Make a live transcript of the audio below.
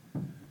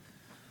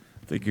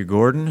Thank you,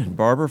 Gordon and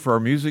Barbara, for our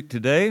music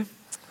today.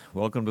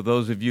 Welcome to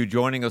those of you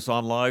joining us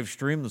on live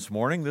stream this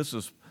morning. This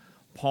is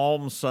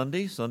Palm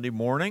Sunday, Sunday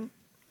morning,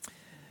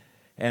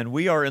 and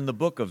we are in the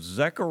book of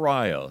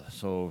Zechariah.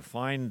 So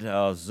find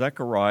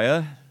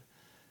Zechariah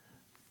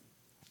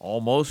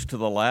almost to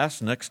the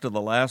last, next to the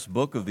last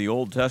book of the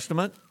Old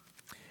Testament.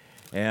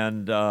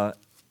 And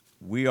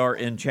we are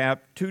in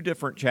two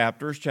different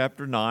chapters,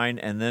 chapter 9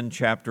 and then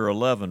chapter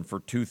 11,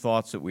 for two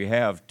thoughts that we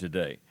have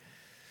today.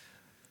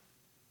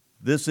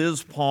 This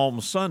is Palm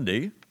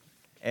Sunday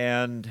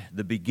and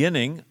the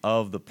beginning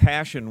of the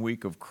Passion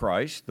Week of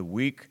Christ, the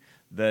week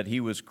that he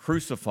was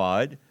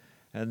crucified.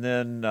 And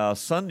then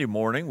Sunday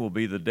morning will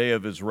be the day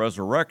of his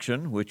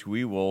resurrection, which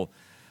we will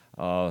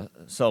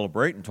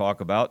celebrate and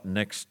talk about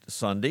next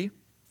Sunday.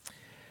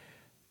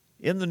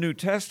 In the New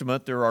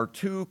Testament, there are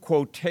two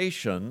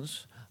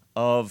quotations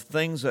of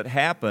things that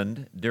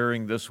happened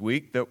during this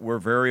week that were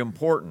very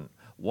important.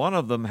 One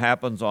of them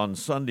happens on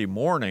Sunday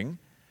morning,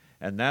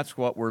 and that's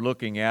what we're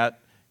looking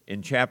at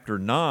in chapter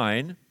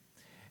 9.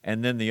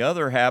 And then the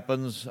other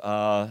happens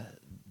the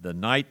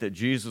night that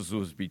Jesus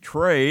was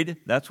betrayed.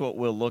 That's what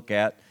we'll look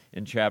at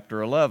in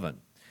chapter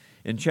 11.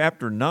 In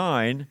chapter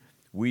 9,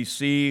 we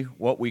see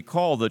what we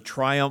call the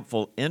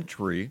triumphal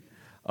entry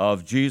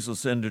of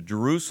Jesus into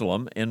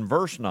Jerusalem in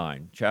verse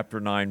 9, chapter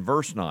 9,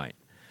 verse 9.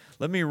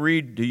 Let me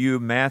read to you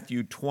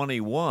Matthew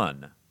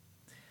 21.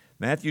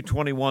 Matthew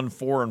 21,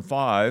 4 and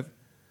 5.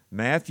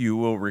 Matthew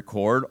will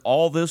record,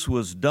 "All this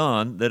was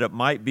done that it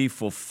might be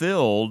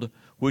fulfilled,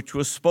 which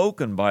was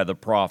spoken by the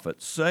prophet,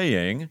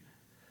 saying,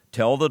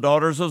 Tell the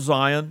daughters of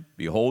Zion,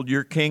 Behold,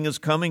 your king is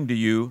coming to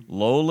you,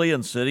 lowly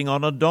and sitting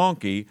on a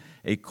donkey,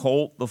 a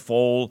colt the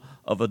foal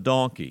of a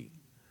donkey."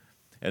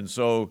 And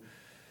so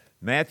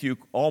Matthew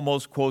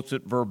almost quotes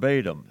it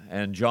verbatim,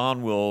 and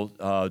John will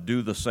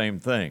do the same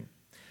thing.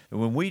 And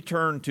when we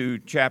turn to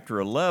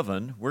chapter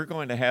 11, we're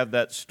going to have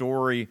that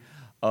story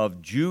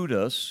of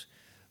Judas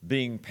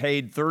being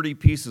paid 30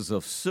 pieces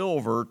of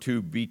silver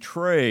to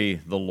betray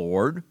the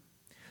Lord.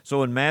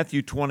 So in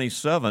Matthew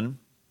 27,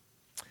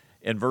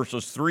 in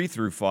verses 3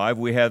 through 5,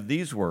 we have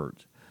these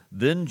words.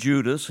 "Then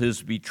Judas,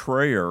 his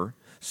betrayer,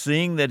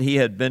 seeing that he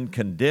had been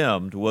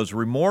condemned, was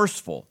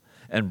remorseful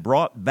and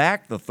brought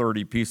back the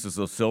 30 pieces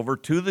of silver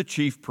to the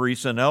chief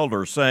priests and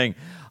elders, saying,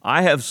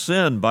 I have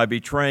sinned by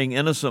betraying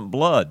innocent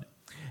blood.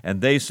 And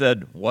they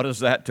said, What is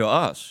that to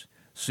us?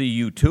 See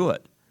you to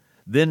it.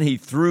 Then he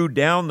threw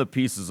down the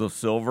pieces of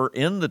silver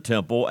in the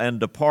temple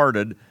and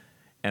departed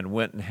and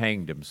went and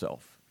hanged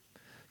himself."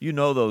 You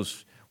know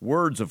those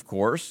words, of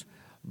course,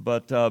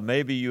 but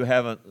maybe you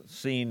haven't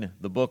seen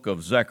the book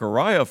of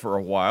Zechariah for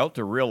a while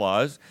to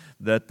realize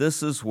that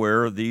this is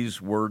where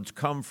these words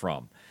come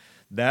from.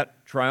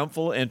 That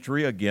triumphal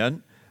entry,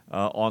 again,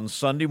 on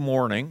Sunday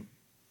morning,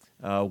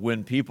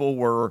 when people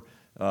were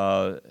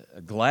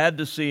glad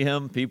to see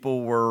him.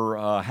 People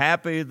were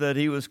happy that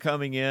he was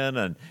coming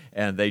in,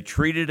 and they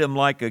treated him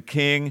like a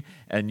king,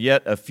 and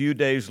yet a few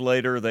days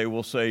later they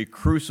will say,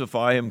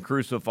 crucify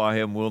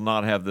him, we'll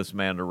not have this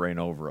man to reign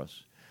over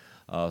us.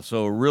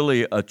 So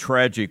really a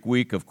tragic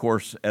week, of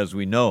course, as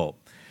we know.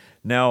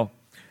 Now,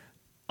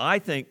 I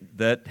think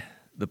that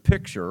the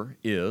picture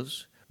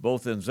is,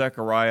 both in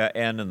Zechariah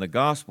and in the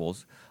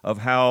Gospels, of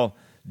how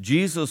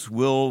Jesus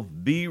will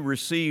be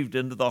received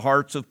into the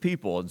hearts of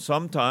people, and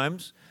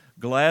sometimes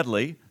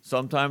gladly,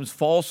 sometimes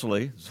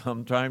falsely,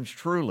 sometimes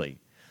truly.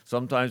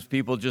 Sometimes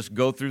people just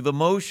go through the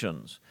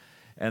motions,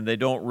 and they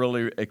don't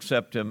really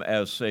accept him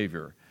as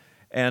Savior.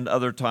 And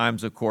other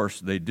times, of course,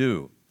 they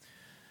do.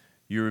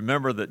 You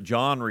remember that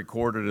John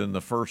recorded in the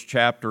first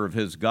chapter of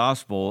his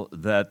gospel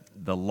that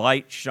the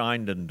light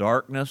shined in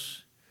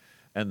darkness,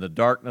 and the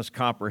darkness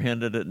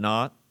comprehended it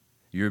not.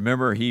 You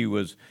remember he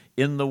was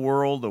in the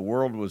world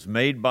was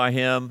made by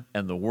him,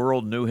 and the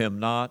world knew him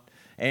not.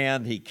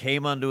 And he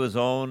came unto his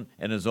own,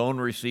 and his own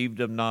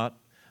received him not.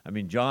 I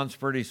mean, John's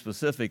pretty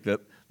specific that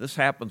this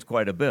happens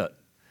quite a bit.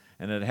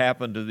 And it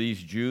happened to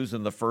these Jews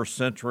in the first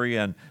century,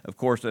 and of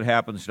course it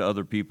happens to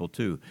other people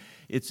too.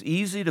 It's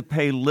easy to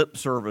pay lip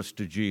service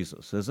to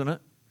Jesus, isn't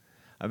it?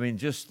 I mean,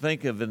 just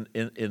think of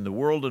in the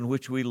world in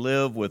which we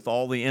live, with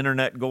all the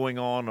internet going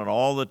on and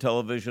all the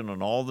television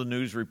and all the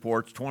news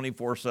reports,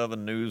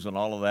 24/7 news and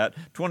all of that,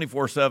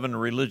 24/7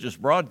 religious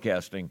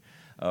broadcasting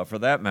for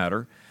that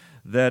matter,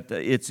 that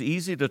it's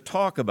easy to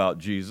talk about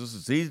Jesus,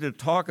 it's easy to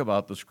talk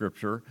about the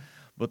Scripture,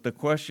 but the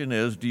question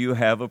is, do you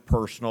have a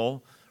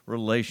personal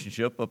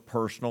relationship, a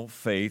personal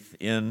faith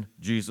in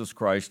Jesus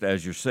Christ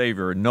as your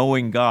Savior, and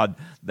knowing God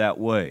that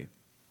way?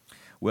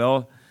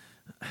 Well,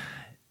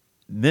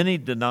 many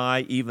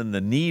deny even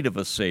the need of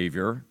a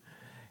Savior,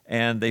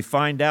 and they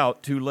find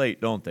out too late,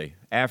 don't they?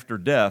 After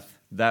death,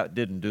 that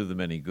didn't do them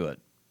any good.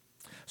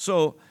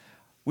 So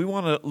we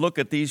want to look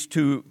at these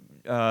two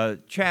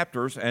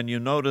chapters, and you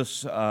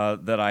notice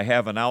that I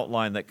have an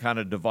outline that kind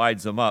of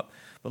divides them up.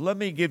 But let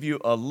me give you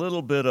a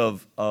little bit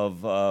of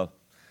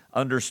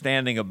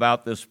understanding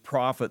about this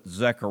prophet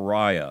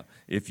Zechariah,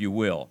 if you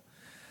will.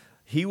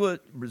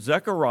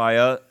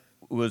 Zechariah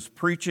was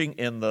preaching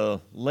in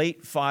the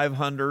late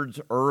 500s,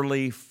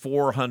 early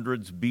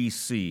 400s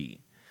BC.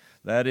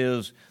 That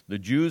is, the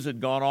Jews had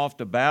gone off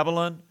to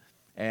Babylon,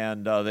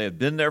 and they had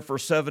been there for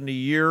 70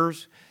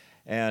 years,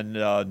 and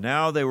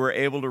now they were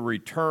able to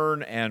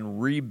return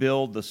and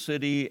rebuild the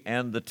city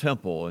and the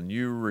temple. And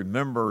you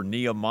remember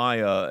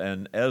Nehemiah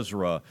and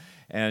Ezra,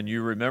 and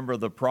you remember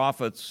the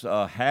prophets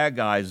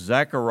Haggai,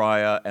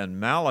 Zechariah, and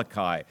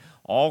Malachi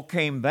all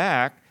came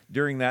back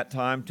during that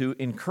time to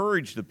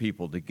encourage the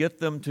people, to get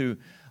them to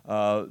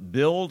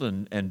build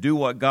and do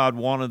what God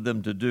wanted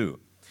them to do.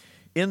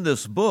 In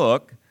this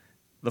book,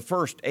 the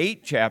first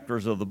 8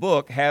 chapters of the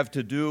book have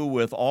to do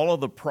with all of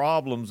the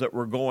problems that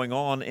were going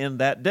on in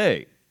that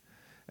day.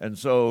 And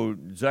so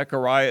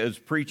Zechariah is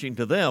preaching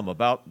to them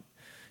about,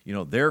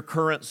 their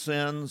current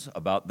sins,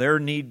 about their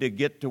need to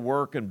get to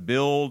work and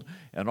build,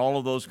 and all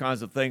of those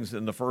kinds of things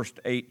in the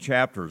first 8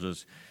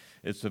 chapters.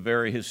 It's a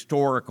very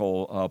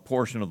historical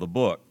portion of the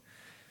book.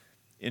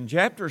 In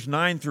chapters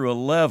 9 through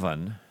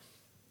 11,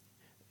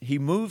 he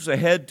moves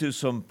ahead to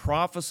some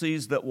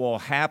prophecies that will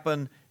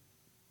happen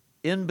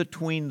in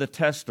between the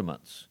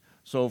testaments.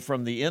 So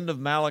from the end of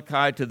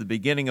Malachi to the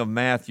beginning of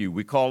Matthew,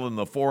 we call them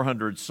the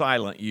 400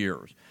 silent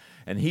years.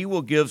 And he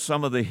will give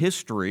some of the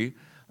history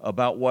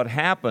about what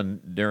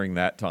happened during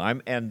that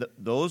time. And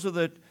those are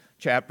the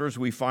chapters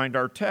we find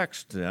our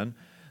text in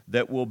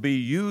that will be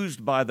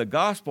used by the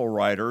gospel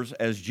writers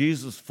as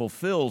Jesus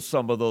fulfills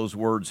some of those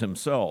words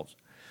himself.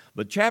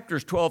 But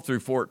chapters 12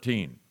 through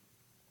 14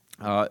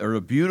 are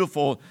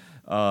beautiful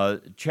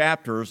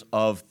chapters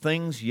of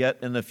things yet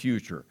in the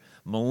future.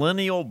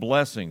 Millennial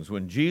blessings,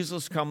 when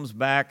Jesus comes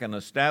back and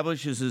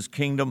establishes his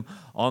kingdom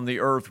on the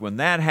earth, when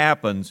that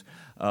happens,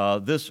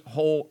 this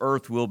whole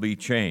earth will be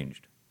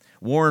changed.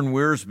 Warren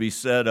Wiersbe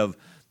said of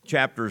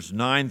chapters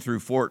 9 through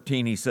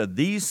 14, he said,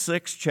 these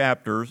 6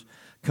 chapters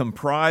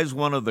comprise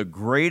one of the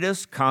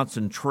greatest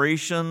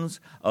concentrations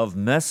of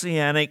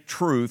messianic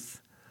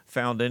truth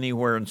found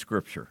anywhere in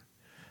Scripture.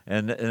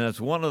 And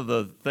it's one of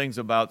the things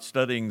about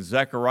studying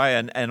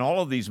Zechariah and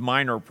all of these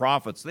minor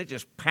prophets. They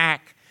just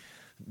pack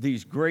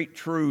these great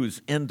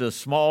truths into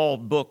small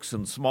books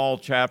and small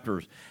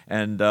chapters,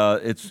 and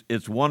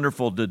it's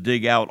wonderful to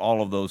dig out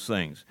all of those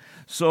things.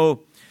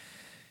 So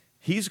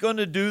he's going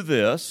to do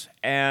this,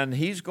 and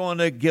he's going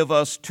to give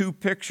us 2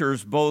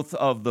 pictures, both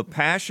of the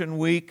Passion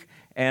Week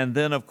and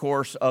then, of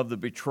course, of the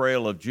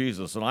betrayal of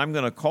Jesus. And I'm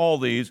going to call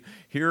these,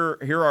 here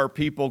are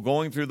people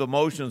going through the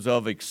motions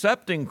of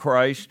accepting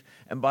Christ,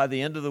 and by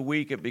the end of the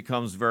week it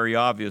becomes very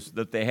obvious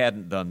that they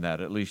hadn't done that.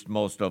 At least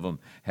most of them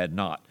had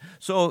not.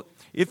 So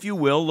if you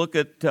will, look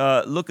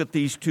at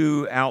these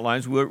 2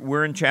 outlines.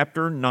 We're in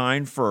chapter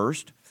 9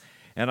 first,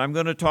 and I'm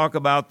going to talk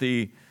about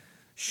the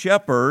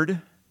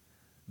shepherd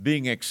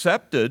being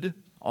accepted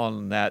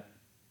on that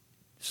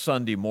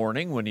Sunday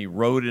morning when he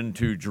rode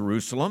into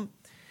Jerusalem.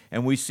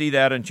 And we see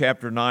that in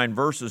chapter 9,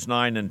 verses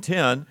 9 and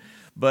 10.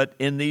 But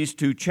in these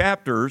 2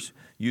 chapters,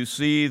 you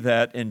see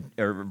that in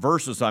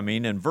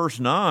verse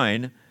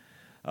 9,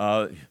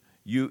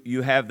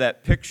 you have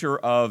that picture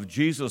of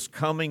Jesus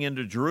coming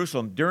into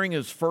Jerusalem during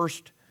his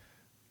first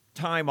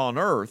time on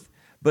earth.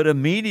 But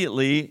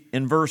immediately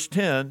in verse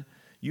 10,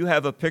 you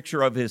have a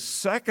picture of his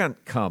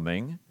second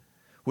coming,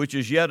 which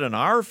is yet in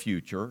our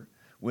future,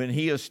 when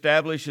he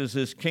establishes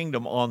his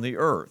kingdom on the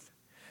earth.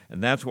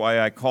 And that's why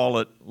I call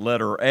it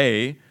letter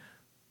A,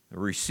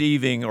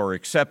 receiving or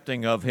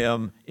accepting of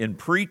him in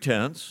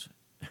pretense,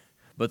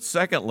 but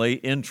secondly,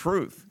 in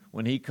truth,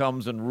 when he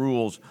comes and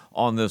rules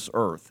on this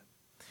earth.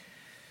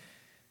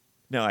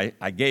 Now,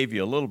 I gave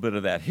you a little bit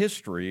of that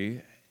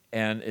history,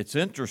 and it's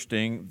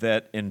interesting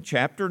that in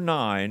chapter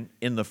 9,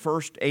 in the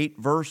first 8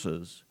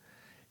 verses,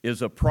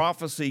 is a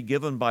prophecy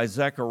given by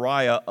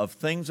Zechariah of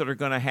things that are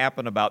going to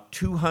happen about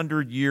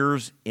 200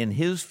 years in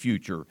his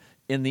future,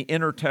 in the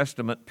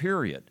intertestament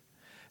period.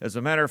 As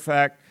a matter of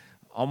fact,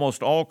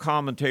 almost all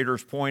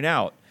commentators point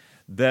out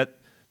that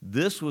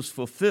this was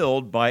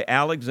fulfilled by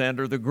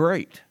Alexander the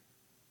Great,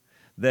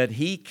 that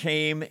he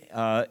came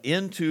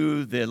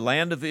into the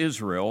land of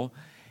Israel,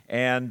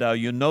 and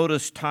you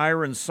notice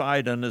Tyre and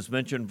Sidon is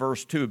mentioned in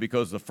verse 2,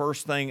 because the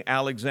first thing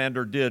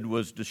Alexander did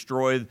was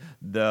destroy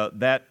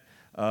that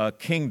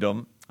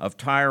kingdom of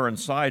Tyre and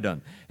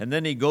Sidon. And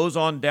then he goes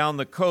on down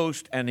the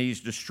coast and he's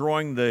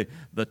destroying the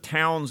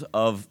towns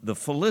of the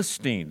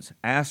Philistines,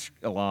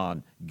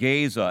 Askelon,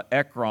 Gaza,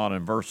 Ekron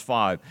in verse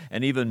 5,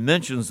 and even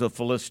mentions the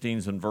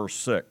Philistines in verse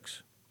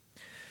 6.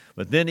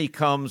 But then he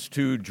comes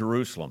to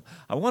Jerusalem.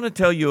 I want to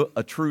tell you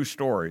a true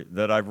story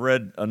that I've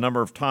read a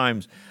number of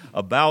times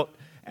about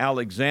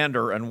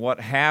Alexander and what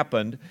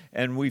happened,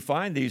 and we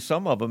find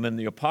some of them in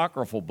the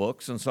apocryphal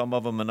books and some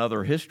of them in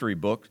other history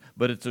books,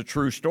 but it's a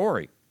true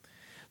story.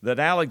 That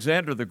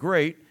Alexander the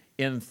Great,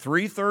 in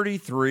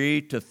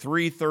 333 to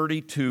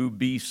 332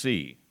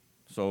 BC,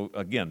 so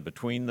again,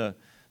 between the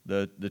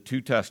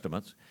 2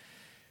 testaments,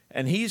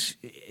 and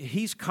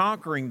he's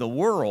conquering the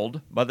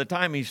world by the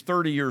time he's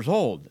 30 years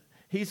old.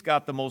 He's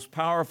got the most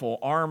powerful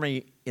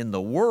army in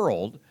the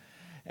world,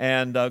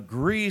 And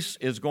Greece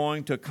is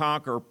going to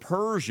conquer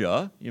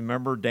Persia. You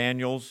remember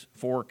Daniel's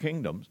 4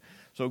 kingdoms.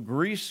 So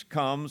Greece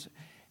comes,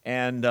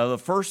 and the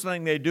first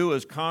thing they do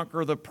is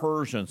conquer the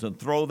Persians and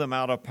throw them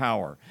out of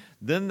power.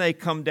 Then they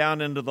come down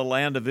into the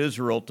land of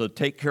Israel to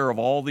take care of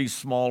all these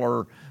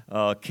smaller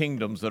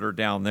kingdoms that are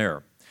down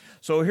there.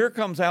 So here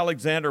comes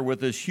Alexander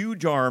with this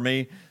huge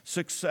army,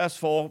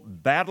 successful,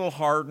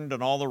 battle-hardened,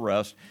 and all the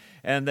rest.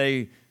 And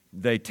they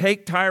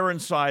take Tyre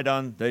and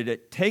Sidon, they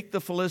take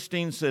the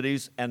Philistine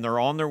cities, and they're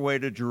on their way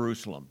to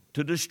Jerusalem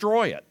to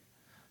destroy it,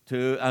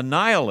 to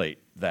annihilate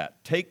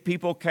that, take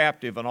people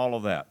captive and all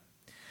of that.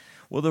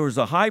 Well, there was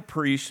a high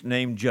priest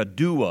named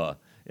Jaddua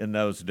in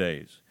those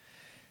days.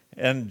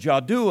 And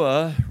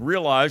Jaddua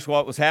realized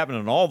what was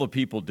happening, and all the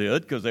people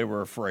did because they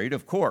were afraid,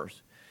 of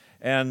course.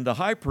 And the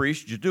high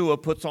priest,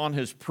 Jaddua, puts on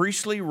his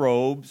priestly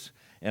robes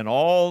and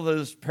all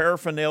this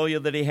paraphernalia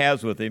that he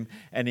has with him,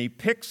 and he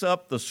picks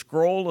up the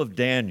scroll of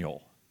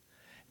Daniel,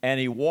 and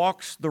he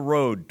walks the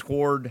road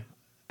toward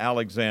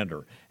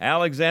Alexander.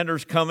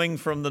 Alexander's coming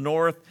from the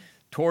north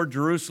toward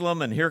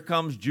Jerusalem, and here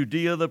comes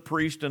Judea the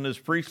priest in his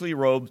priestly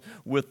robes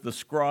with the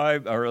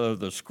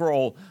the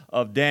scroll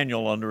of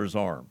Daniel under his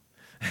arm.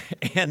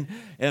 And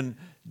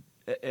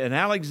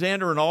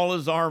Alexander and all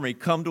his army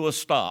come to a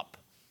stop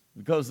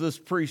because this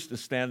priest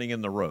is standing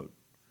in the road.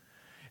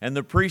 And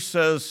the priest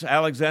says,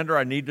 Alexander,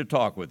 I need to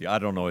talk with you. I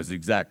don't know his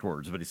exact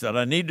words, but he said,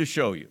 I need to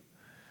show you.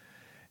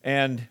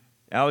 And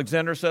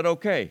Alexander said,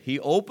 okay. He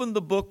opened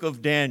the book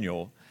of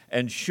Daniel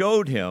and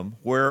showed him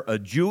where a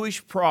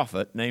Jewish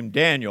prophet named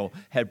Daniel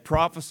had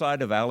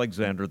prophesied of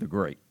Alexander the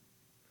Great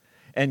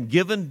and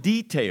given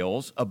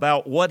details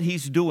about what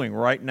he's doing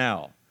right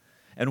now.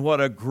 And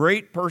what a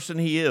great person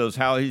he is,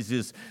 how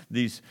he's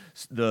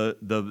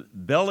the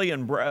belly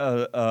and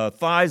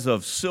thighs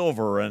of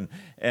silver,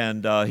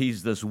 and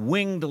he's this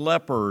winged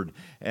leopard.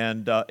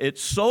 And it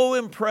so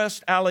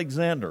impressed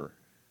Alexander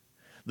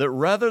that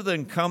rather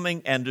than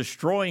coming and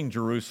destroying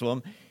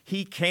Jerusalem,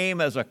 he came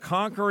as a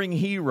conquering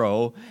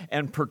hero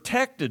and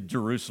protected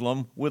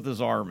Jerusalem with his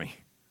army.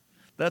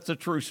 That's a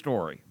true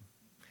story.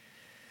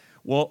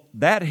 Well,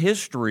 that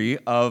history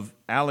of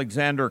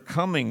Alexander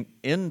coming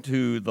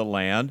into the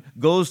land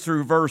goes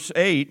through verse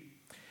 8,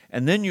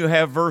 and then you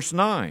have verse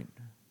 9.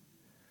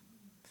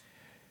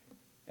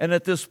 And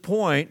at this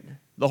point,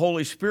 the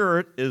Holy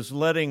Spirit is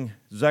letting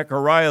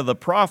Zechariah the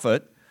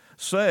prophet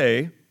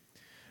say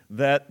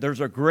that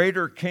there's a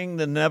greater king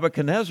than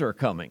Nebuchadnezzar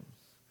coming.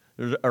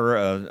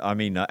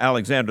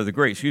 Alexander the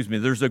Great,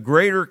 There's a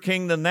greater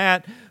king than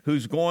that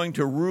who's going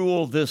to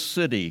rule this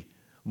city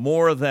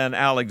more than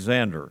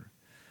Alexander.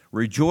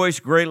 Rejoice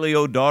greatly,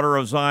 O daughter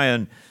of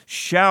Zion.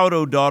 Shout,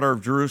 O daughter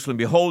of Jerusalem.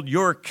 Behold,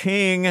 your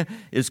king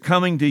is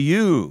coming to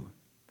you.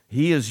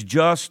 He is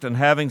just and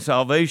having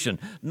salvation,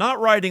 not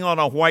riding on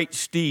a white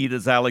steed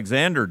as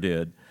Alexander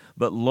did,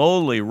 but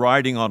lowly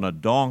riding on a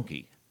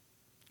donkey,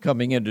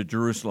 coming into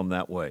Jerusalem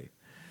that way.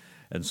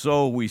 And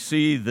so we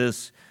see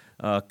this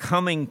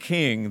coming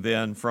king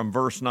then from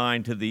verse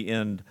 9 to the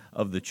end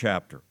of the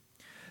chapter.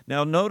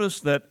 Now notice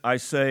that I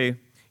say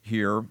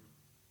here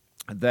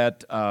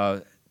that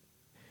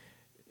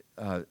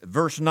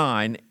verse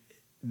 9,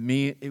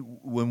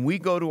 when we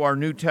go to our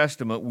New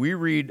Testament, we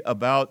read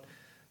about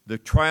the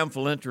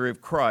triumphal entry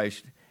of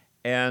Christ,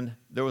 and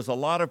there was a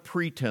lot of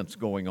pretense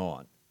going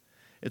on.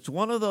 It's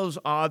one of those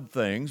odd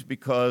things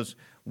because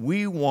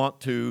we want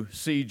to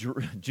see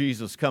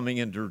Jesus coming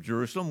into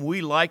Jerusalem.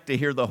 We like to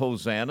hear the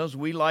hosannas.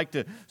 We like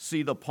to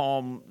see the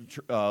palm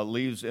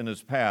leaves in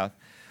his path.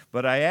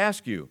 But I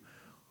ask you,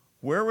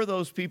 where were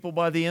those people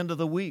by the end of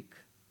the week?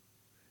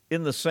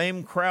 In the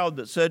same crowd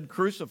that said,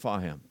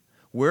 crucify him.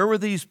 Where were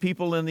these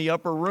people in the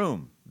upper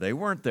room? They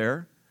weren't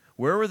there.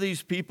 Where were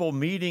these people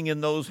meeting in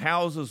those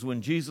houses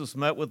when Jesus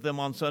met with them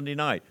on Sunday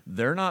night?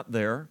 They're not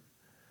there.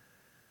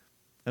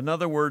 In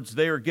other words,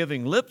 they are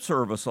giving lip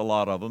service, a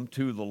lot of them,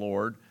 to the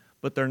Lord,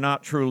 but they're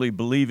not truly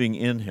believing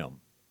in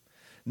him.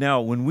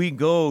 Now, when we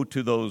go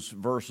to those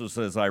verses,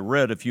 as I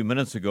read a few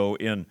minutes ago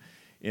in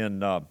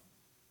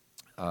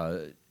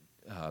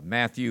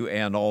Matthew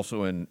and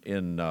also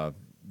in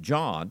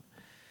John,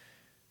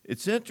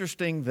 it's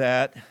interesting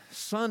that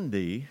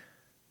Sunday,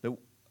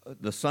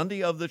 the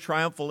Sunday of the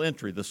triumphal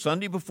entry, the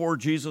Sunday before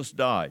Jesus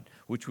died,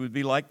 which would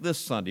be like this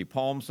Sunday,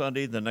 Palm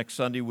Sunday, the next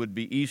Sunday would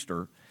be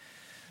Easter,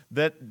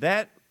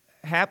 that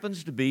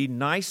happens to be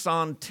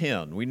Nisan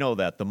 10. We know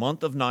that, the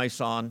month of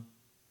Nisan,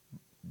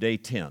 day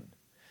 10.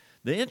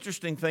 The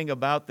interesting thing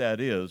about that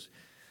is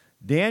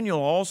Daniel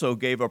also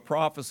gave a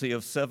prophecy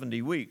of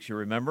 70 weeks, you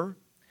remember?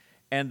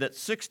 And that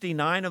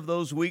 69 of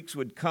those weeks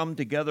would come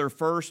together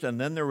first, and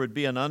then there would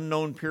be an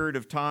unknown period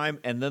of time,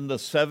 and then the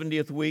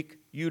 70th week,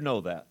 you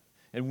know that.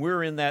 And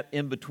we're in that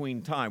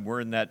in-between time.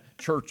 We're in that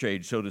church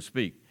age, so to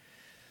speak.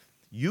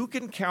 You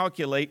can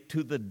calculate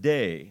to the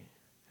day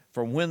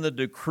from when the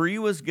decree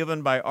was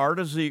given by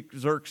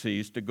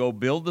Artaxerxes to go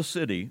build the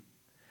city,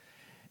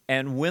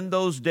 and when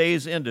those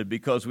days ended,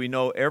 because we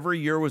know every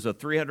year was a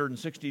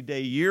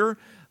 360-day year.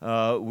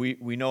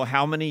 We know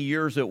how many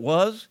years it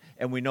was,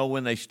 and we know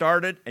when they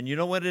started, and you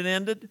know when it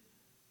ended?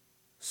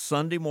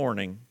 Sunday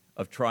morning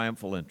of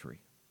triumphal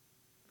entry.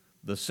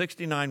 The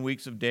 69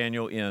 weeks of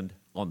Daniel end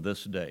on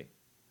this day.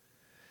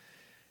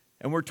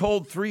 And we're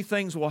told three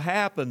things will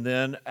happen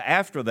then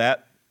after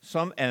that,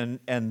 and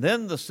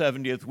then the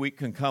 70th week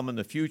can come in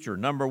the future.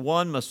 Number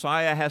one,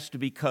 Messiah has to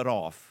be cut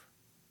off.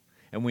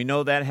 And we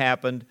know that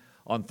happened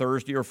on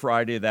Thursday or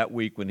Friday that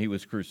week when he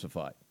was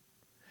crucified.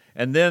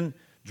 And then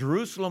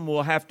Jerusalem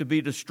will have to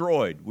be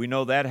destroyed. We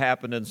know that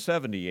happened in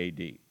 70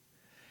 A.D.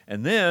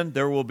 And then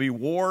there will be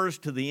wars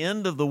to the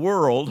end of the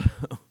world,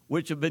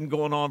 which have been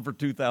going on for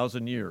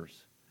 2,000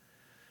 years.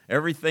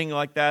 Everything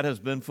like that has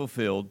been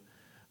fulfilled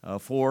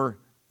for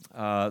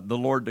the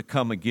Lord to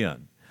come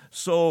again.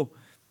 So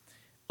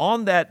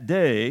on that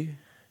day,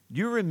 do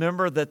you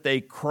remember that they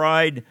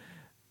cried,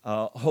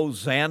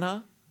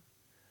 Hosanna?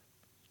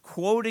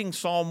 Quoting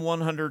Psalm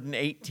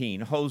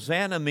 118,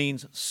 Hosanna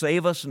means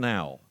save us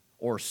now,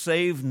 or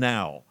save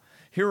now.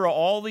 Here are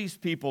all these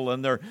people,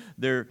 and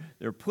they're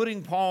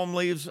putting palm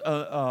leaves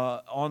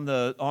on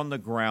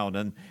the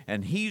ground,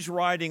 and he's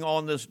riding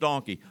on this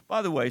donkey.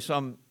 By the way,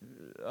 some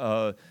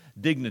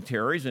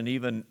dignitaries and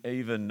even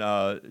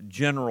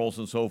generals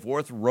and so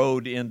forth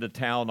rode into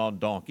town on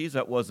donkeys.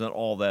 That wasn't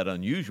all that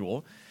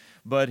unusual.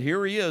 But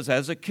here he is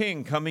as a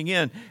king coming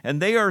in,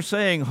 and they are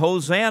saying,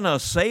 Hosanna,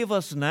 save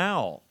us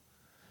now.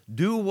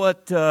 Do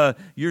what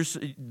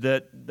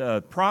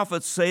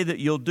prophets say that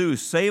you'll do.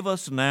 Save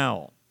us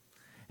now.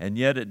 And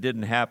yet it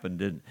didn't happen,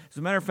 didn't it? As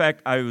a matter of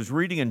fact, I was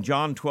reading in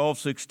John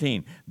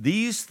 12:16,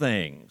 these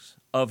things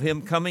of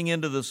him coming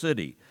into the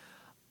city,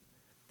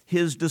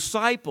 his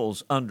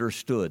disciples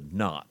understood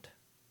not.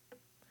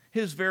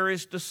 His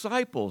various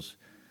disciples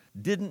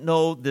didn't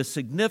know the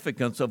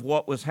significance of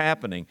what was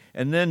happening.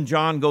 And then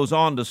John goes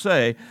on to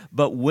say,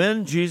 but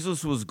when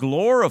Jesus was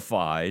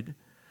glorified,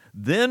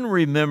 then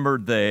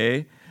remembered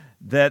they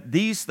that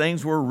these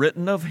things were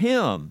written of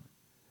him,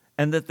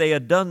 and that they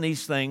had done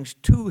these things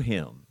to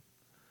him.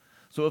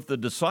 So if the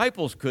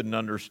disciples couldn't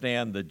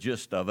understand the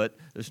gist of it,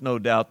 there's no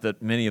doubt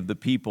that many of the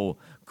people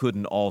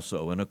couldn't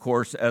also. And of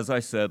course, as I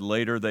said,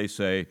 later they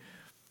say,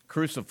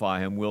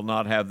 crucify him, we'll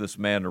not have this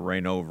man to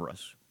reign over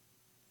us.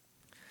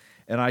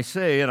 And I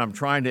say, and I'm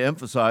trying to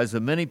emphasize, that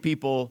many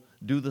people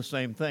do the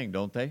same thing,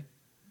 don't they?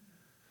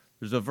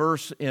 There's a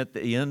verse at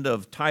the end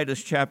of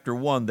Titus chapter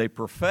 1, they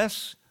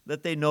profess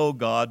that they know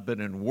God, but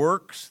in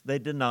works they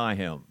deny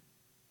him,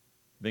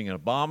 being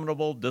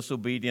abominable,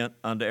 disobedient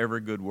unto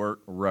every good work,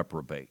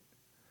 reprobate.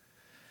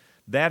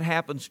 That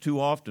happens too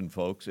often,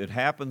 folks. It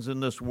happens in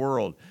this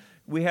world.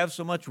 We have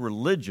so much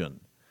religion.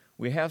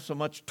 We have so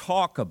much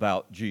talk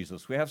about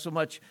Jesus. We have so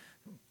much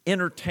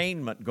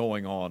entertainment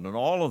going on and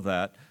all of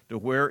that to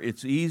where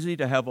it's easy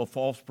to have a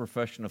false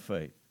profession of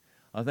faith.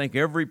 I think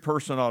every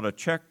person ought to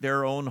check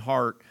their own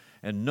heart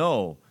and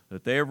know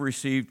that they have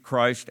received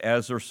Christ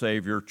as their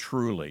Savior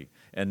truly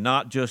and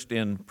not just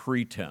in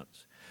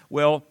pretense.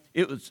 Well,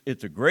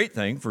 it's a great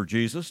thing for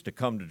Jesus to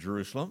come to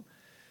Jerusalem.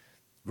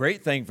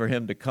 Great thing for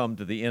him to come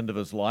to the end of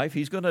his life.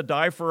 He's going to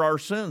die for our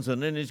sins,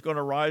 and then he's going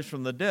to rise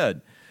from the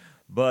dead.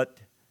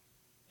 But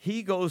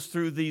he goes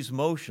through these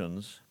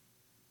motions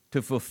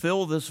to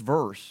fulfill this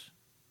verse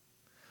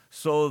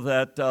so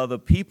that the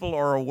people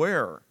are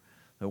aware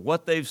that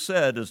what they've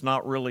said is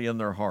not really in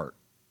their heart.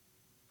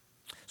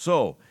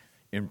 So,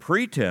 in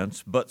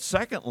pretense, but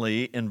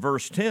secondly, in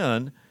verse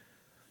 10,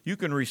 you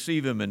can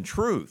receive him in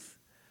truth.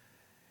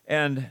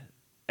 And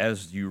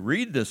as you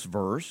read this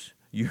verse,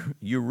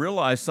 you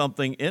realize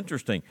something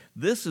interesting.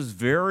 This is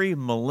very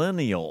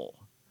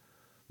millennial.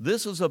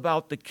 This is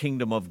about the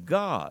kingdom of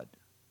God.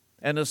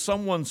 And as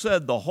someone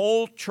said, the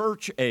whole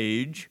church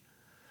age,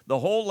 the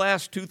whole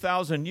last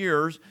 2,000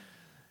 years,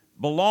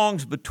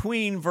 belongs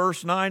between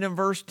verse 9 and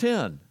verse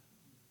 10.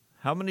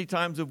 How many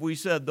times have we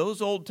said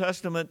those Old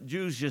Testament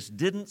Jews just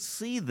didn't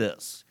see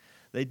this?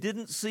 They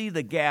didn't see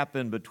the gap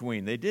in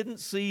between. They didn't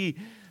see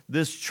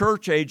this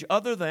church age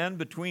other than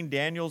between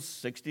Daniel's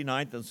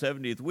 69th and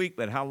 70th week.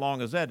 But how long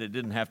is that? It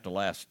didn't have to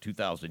last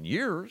 2,000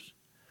 years,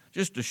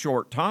 just a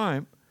short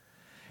time.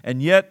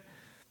 And yet,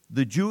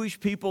 the Jewish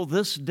people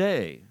this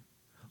day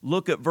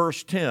look at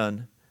verse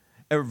 10,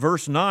 or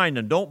verse 9,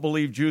 and don't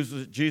believe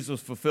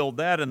Jesus fulfilled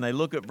that, and they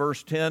look at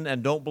verse 10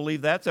 and don't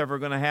believe that's ever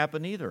going to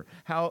happen either.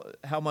 How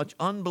much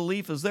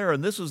unbelief is there?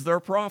 And this is their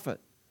prophet.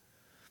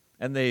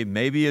 And they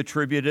maybe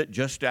attribute it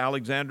just to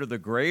Alexander the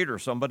Great or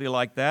somebody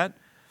like that.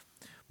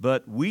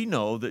 But we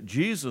know that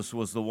Jesus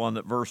was the one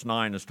that verse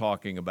 9 is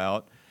talking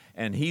about,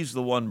 and he's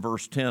the one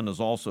verse 10 is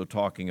also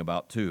talking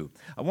about too.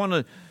 I want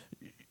to,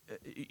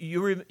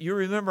 you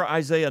remember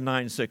Isaiah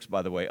 9:6,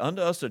 by the way.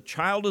 Unto us a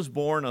child is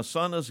born, a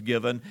son is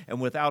given, and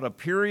without a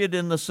period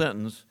in the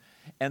sentence,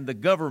 and the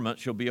government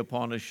shall be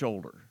upon his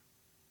shoulder.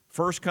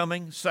 First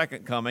coming,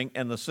 second coming,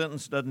 and the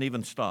sentence doesn't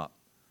even stop.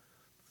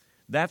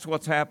 That's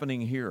what's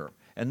happening here.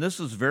 And this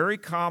is very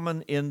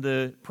common in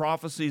the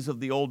prophecies of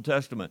the Old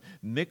Testament,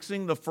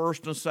 mixing the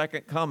first and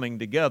second coming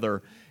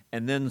together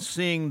and then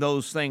seeing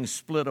those things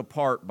split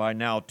apart by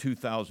now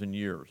 2,000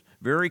 years.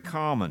 Very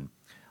common.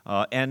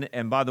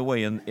 And by the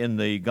way, in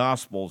the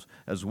Gospels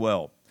as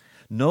well.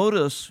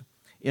 Notice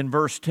in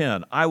verse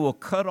 10, I will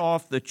cut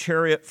off the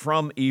chariot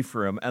from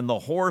Ephraim and the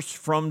horse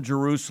from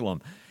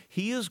Jerusalem.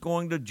 He is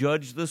going to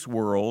judge this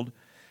world,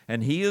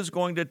 and he is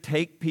going to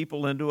take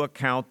people into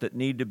account that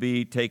need to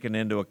be taken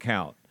into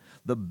account.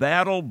 The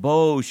battle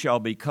bow shall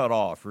be cut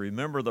off.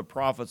 Remember the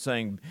prophet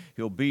saying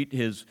he'll beat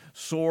his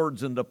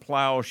swords into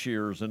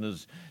plowshares and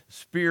his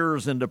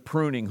spears into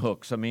pruning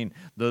hooks. I mean,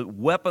 the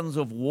weapons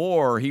of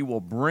war he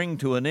will bring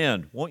to an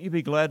end. Won't you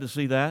be glad to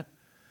see that?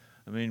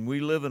 I mean,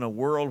 we live in a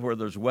world where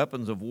there's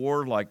weapons of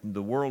war like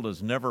the world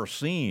has never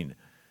seen,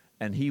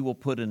 and he will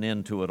put an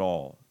end to it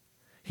all.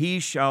 He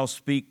shall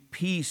speak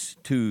peace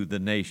to the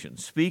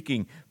nations.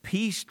 Speaking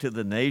peace to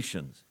the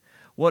nations.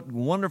 What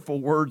wonderful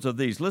words are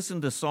these. Listen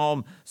to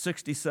Psalm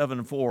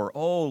 67:4.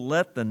 Oh,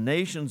 let the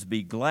nations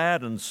be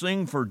glad and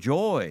sing for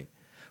joy,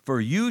 for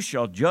you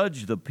shall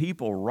judge the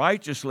people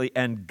righteously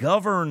and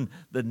govern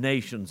the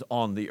nations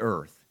on the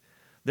earth.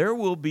 There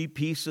will be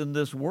peace in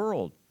this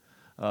world,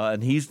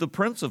 and he's the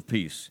Prince of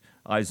Peace,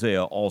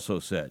 Isaiah also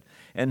said.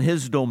 And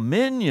his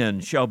dominion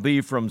shall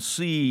be from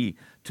sea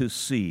to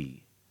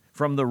sea,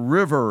 from the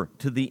river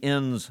to the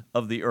ends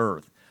of the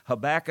earth.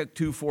 Habakkuk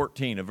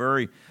 2:14, a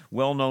very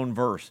well-known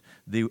verse.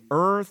 The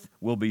earth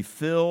will be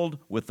filled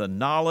with the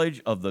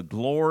knowledge of the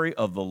glory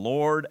of the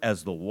Lord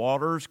as the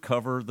waters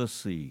cover the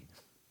sea.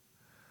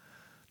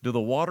 Do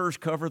the waters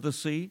cover the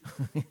sea?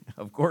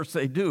 Of course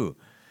they do.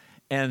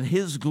 And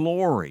his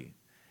glory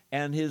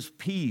and his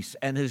peace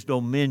and his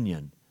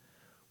dominion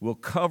will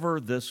cover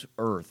this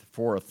earth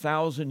for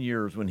 1,000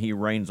 years when he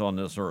reigns on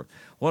this earth.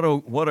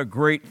 What a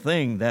great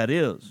thing that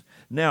is.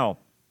 Now,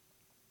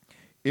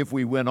 if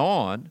we went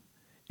on,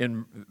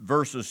 in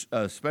verses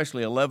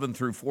especially 11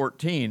 through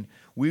 14,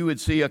 we would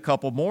see a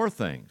couple more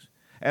things.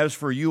 As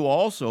for you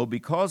also,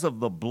 because of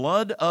the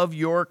blood of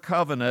your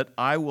covenant,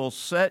 I will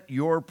set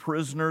your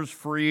prisoners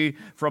free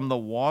from the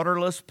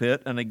waterless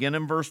pit. And again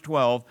in verse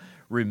 12,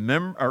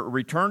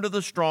 return to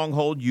the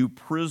stronghold, you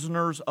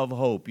prisoners of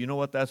hope. You know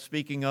what that's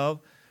speaking of?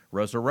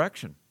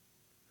 Resurrection.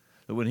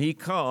 So when he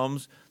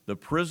comes, the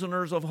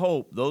prisoners of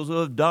hope, those who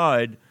have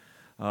died,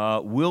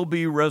 will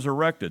be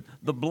resurrected.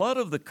 The blood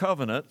of the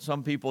covenant,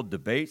 some people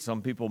debate,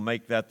 some people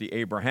make that the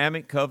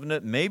Abrahamic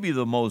covenant, maybe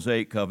the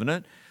Mosaic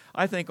covenant.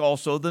 I think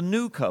also the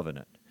new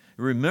covenant.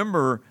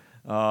 Remember,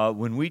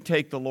 when we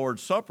take the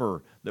Lord's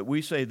Supper, that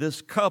we say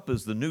this cup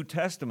is the New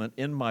Testament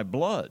in my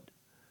blood.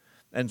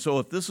 And so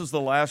if this is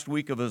the last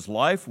week of his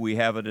life, we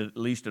have it at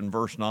least in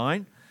verse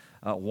 9.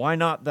 Why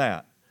not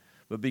that?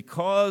 But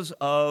because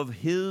of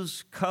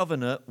his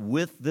covenant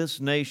with this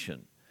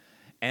nation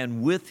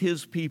and with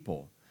his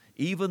people,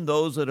 even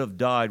those that have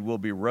died will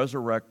be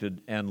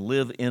resurrected and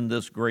live in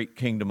this great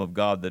kingdom of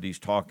God that he's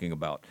talking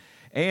about.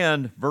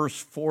 And verse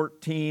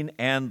 14,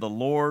 and the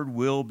Lord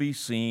will be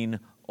seen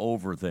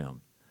over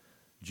them.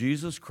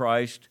 Jesus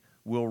Christ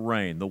will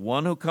reign. The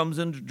one who comes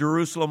into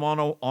Jerusalem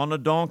on a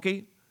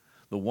donkey,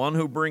 the one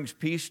who brings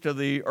peace to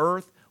the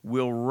earth,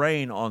 will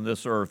reign on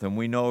this earth. And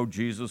we know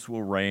Jesus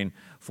will reign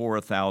for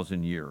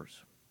 1,000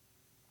 years.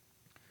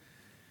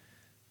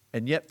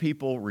 And yet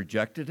people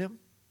rejected him.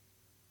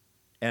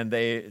 And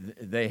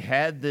they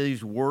had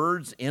these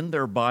words in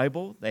their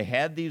Bible. They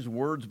had these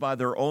words by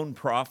their own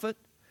prophet.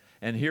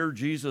 And here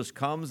Jesus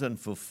comes and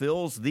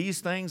fulfills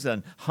these things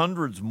and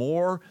hundreds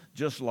more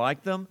just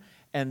like them.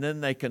 And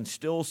then they can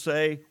still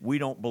say, we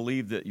don't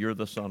believe that you're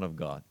the Son of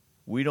God.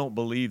 We don't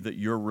believe that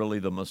you're really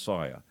the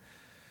Messiah.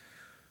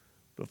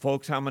 But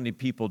folks, how many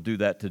people do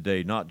that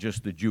today? Not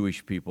just the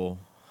Jewish people,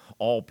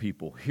 all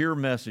people. Hear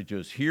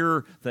messages,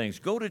 hear things.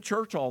 Go to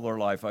church all their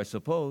life, I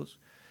suppose,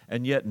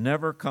 and yet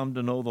never come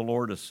to know the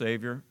Lord as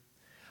Savior.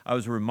 I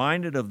was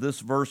reminded of this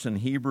verse in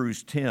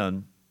Hebrews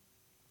 10,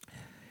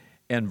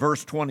 and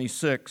verse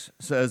 26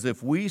 says,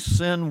 if we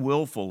sin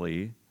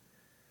willfully,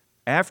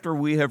 after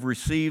we have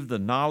received the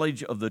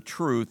knowledge of the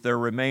truth, there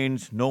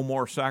remains no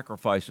more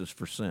sacrifices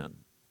for sin.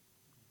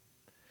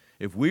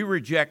 If we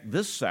reject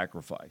this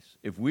sacrifice,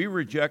 if we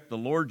reject the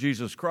Lord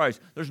Jesus Christ,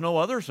 there's no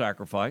other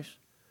sacrifice.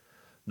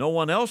 No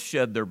one else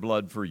shed their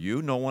blood for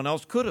you. No one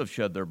else could have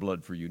shed their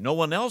blood for you. No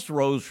one else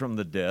rose from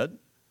the dead,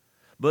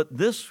 but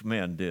this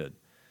man did.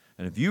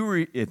 And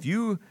if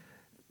you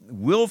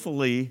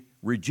willfully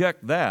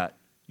reject that,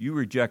 you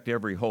reject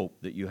every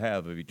hope that you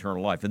have of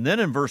eternal life. And then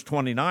in verse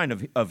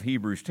 29 of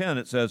Hebrews 10,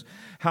 it says,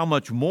 how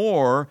much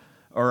more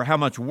or how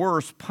much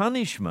worse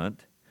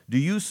punishment do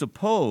you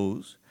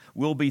suppose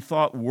will be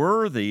thought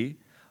worthy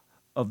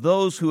of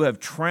those who have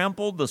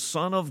trampled the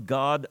Son of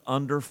God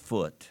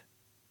underfoot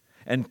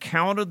and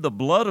counted the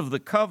blood of the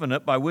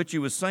covenant by which he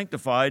was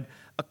sanctified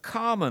a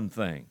common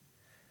thing,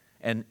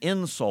 and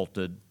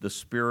insulted the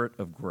Spirit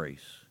of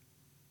grace.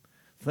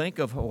 Think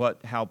of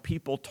how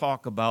people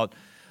talk about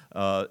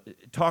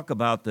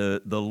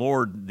the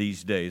Lord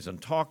these days,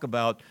 and talk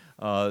about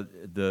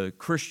the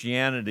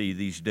Christianity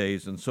these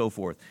days, and so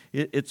forth.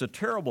 It's a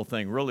terrible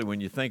thing, really,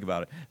 when you think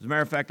about it. As a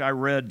matter of fact, I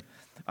read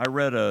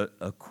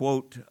a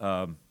quote.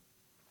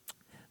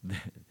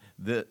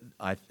 Do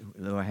I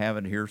have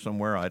it here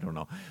somewhere? I don't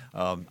know.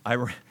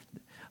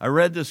 I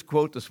read this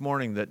quote this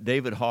morning that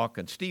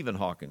Stephen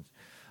Hawkins,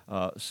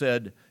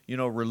 said,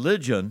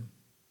 religion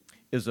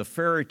is a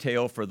fairy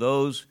tale for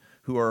those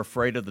who are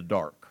afraid of the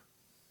dark.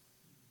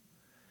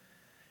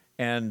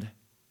 And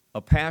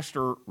a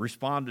pastor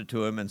responded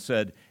to him and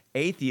said,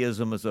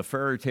 atheism is a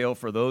fairy tale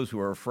for those who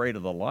are afraid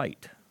of the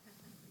light.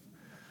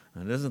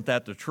 And isn't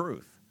that the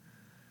truth?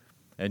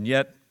 And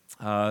yet,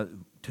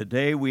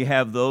 today we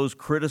have those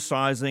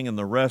criticizing and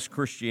the rest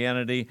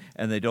Christianity,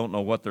 and they don't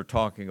know what they're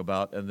talking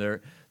about, and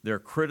they're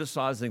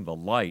criticizing the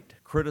light,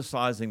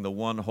 criticizing the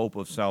one hope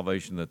of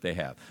salvation that they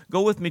have.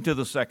 Go with me to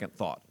the second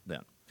thought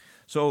then.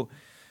 So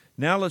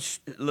now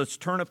let's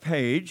turn a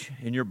page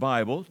in your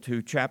Bible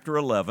to chapter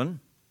 11,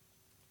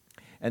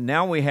 and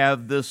now we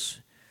have this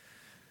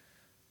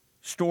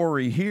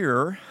story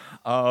here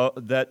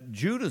that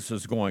Judas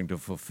is going to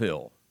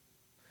fulfill.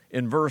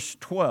 In verse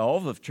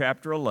 12 of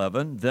chapter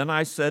 11, then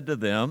I said to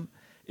them,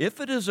 if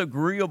it is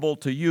agreeable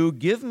to you,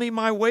 give me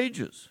my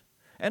wages,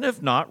 and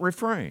if not,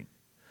 refrain.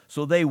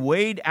 So they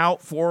weighed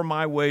out for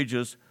my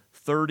wages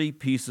 30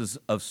 pieces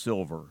of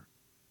silver.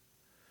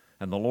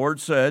 And the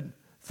Lord said,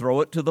 throw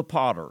it to the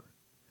potter.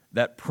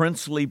 That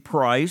princely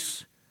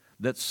price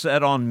that's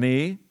set on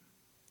me,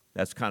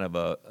 that's kind of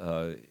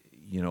a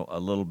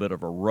little bit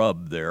of a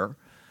rub there.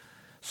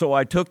 So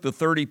I took the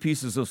 30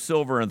 pieces of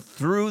silver and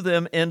threw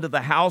them into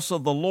the house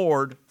of the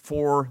Lord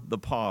for the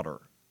potter.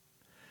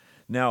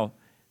 Now,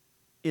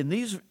 in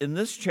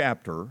this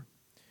chapter,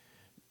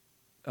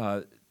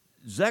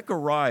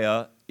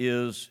 Zechariah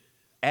is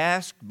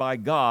asked by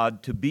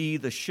God to be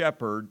the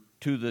shepherd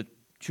to the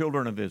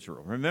children of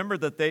Israel. Remember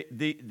that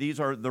these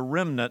are the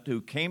remnant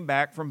who came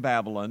back from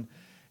Babylon,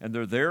 and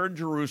they're there in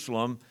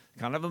Jerusalem,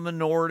 kind of a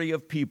minority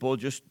of people,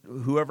 just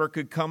whoever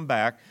could come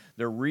back.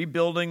 They're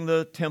rebuilding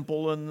the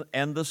temple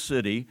and the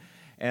city,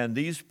 and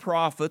these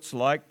prophets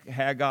like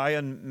Haggai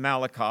and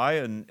Malachi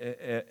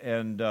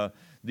and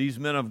these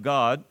men of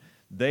God,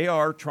 they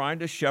are trying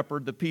to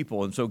shepherd the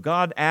people. And so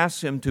God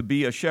asks him to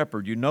be a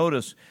shepherd. You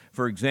notice,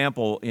 for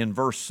example, in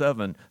verse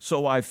 7,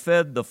 so I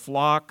fed the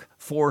flock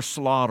for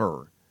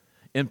slaughter,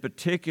 in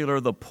particular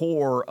the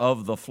poor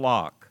of the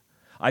flock.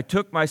 I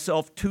took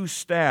myself 2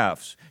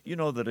 staffs. You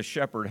know that a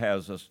shepherd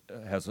has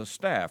a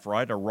staff,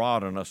 right? A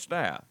rod and a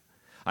staff.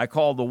 I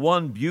called the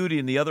one beauty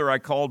and the other I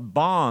called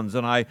bonds,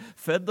 and I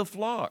fed the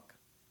flock.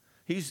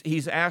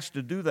 He's asked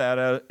to do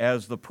that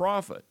as the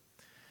prophet,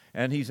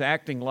 and he's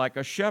acting like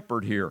a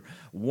shepherd here.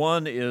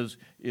 One is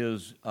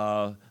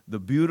the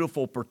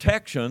beautiful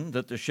protection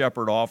that the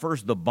shepherd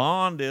offers. The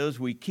bond is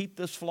we keep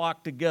this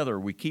flock together.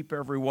 We keep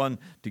everyone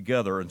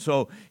together, and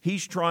so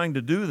he's trying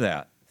to do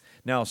that.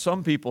 Now,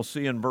 some people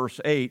see in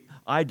verse 8,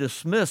 I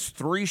dismissed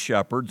 3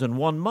 shepherds in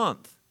 1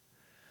 month.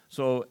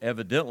 So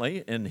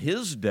evidently, in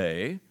his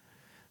day,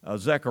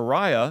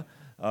 Zechariah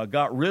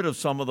got rid of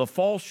some of the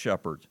false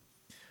shepherds.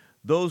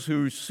 Those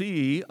who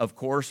see, of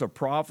course, a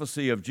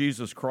prophecy of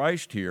Jesus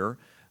Christ here,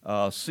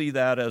 see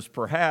that as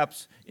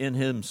perhaps in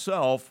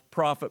himself,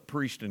 prophet,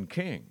 priest, and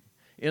king.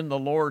 In the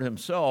Lord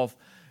himself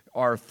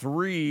are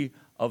 3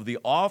 of the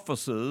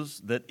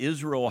offices that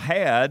Israel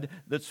had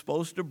that's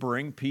supposed to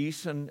bring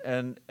peace and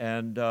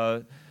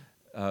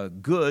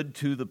good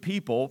to the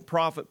people,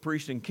 prophet,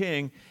 priest, and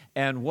king.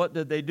 And what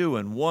did they do?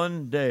 In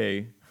one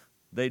day,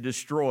 they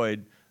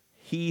destroyed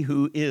he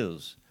who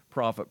is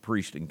prophet,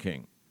 priest, and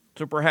king.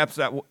 So perhaps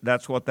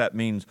that's what that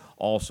means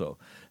also.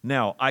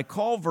 Now, I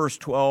call verse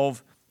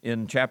 12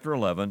 in chapter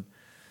 11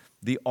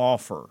 the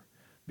offer,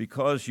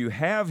 because you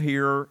have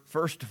here,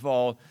 first of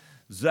all,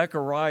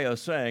 Zechariah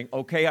saying,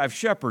 okay, I've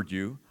shepherded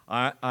you.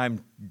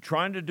 I'm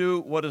trying to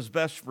do what is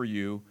best for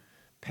you.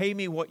 Pay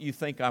me what you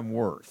think I'm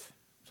worth,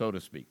 so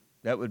to speak.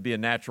 That would be a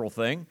natural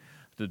thing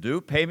to do.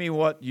 Pay me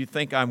what you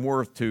think I'm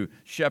worth to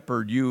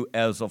shepherd you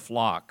as a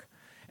flock.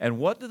 And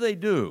what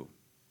do?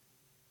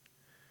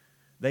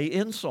 They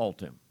insult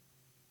him.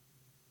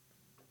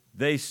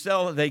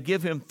 They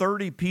give him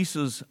 30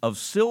 pieces of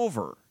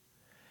silver.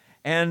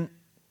 And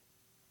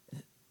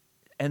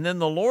then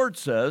the Lord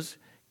says,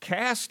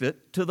 cast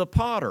it to the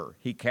potter.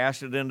 He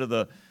cast it into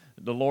the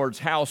Lord's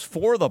house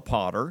for the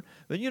potter.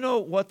 But you know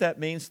what that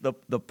means?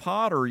 The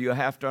potter, you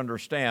have to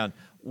understand,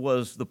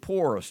 was the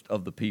poorest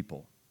of the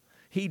people.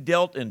 He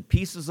dealt in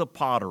pieces of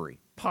pottery,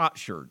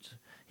 potsherds.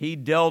 He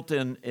dealt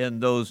in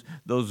those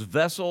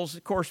vessels.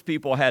 Of course,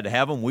 people had to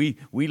have them. We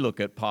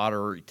look at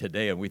pottery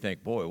today and we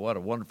think, boy, what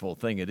a wonderful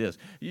thing it is.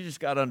 You just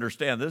got to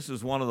understand, this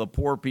is one of the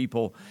poor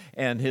people,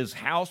 and his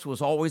house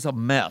was always a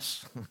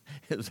mess.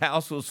 His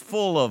house was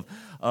full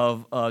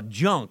of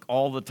junk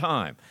all the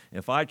time.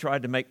 If I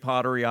tried to make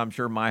pottery, I'm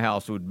sure my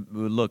house would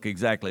look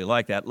exactly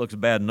like that. It looks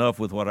bad enough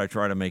with what I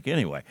try to make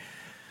anyway.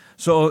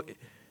 So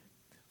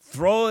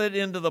throw it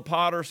into the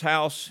potter's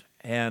house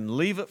and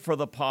leave it for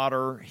the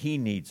potter. He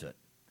needs it.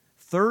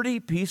 30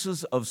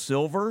 pieces of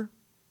silver.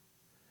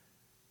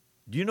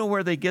 Do you know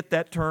where they get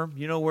that term?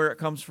 You know where it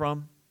comes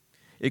from?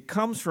 It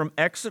comes from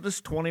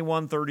Exodus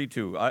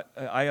 21:32.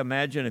 I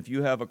imagine if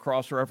you have a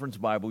cross-reference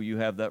Bible, you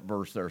have that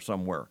verse there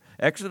somewhere.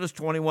 Exodus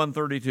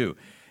 21:32.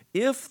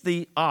 If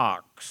the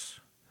ox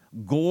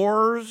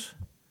gores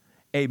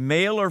a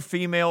male or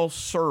female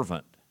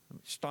servant,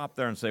 stop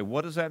there and say,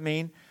 what does that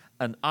mean?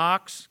 an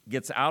ox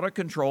gets out of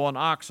control, an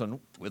oxen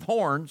with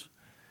horns,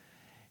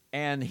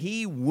 and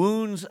he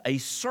wounds a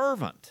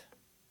servant.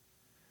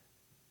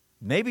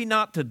 Maybe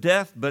not to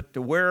death, but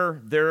to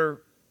where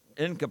they're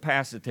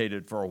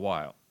incapacitated for a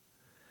while.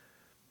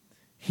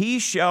 He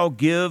shall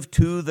give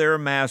to their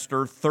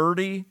master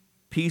 30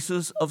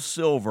 pieces of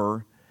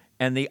silver,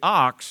 and the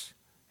ox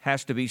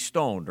has to be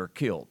stoned or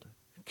killed.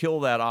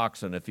 Kill that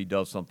oxen if he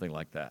does something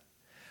like that.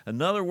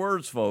 In other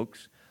words,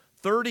 folks,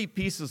 30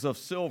 pieces of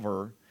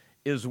silver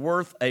is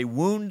worth a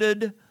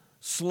wounded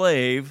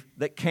slave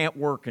that can't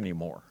work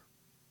anymore.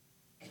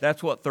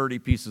 That's what 30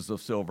 pieces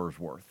of silver is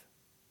worth.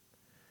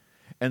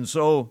 And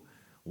so,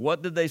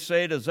 what did they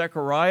say to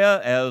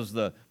Zechariah as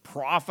the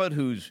prophet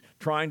who's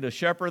trying to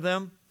shepherd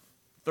them?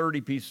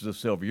 30 pieces of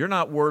silver. You're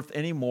not worth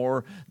any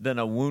more than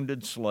a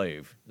wounded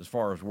slave as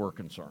far as we're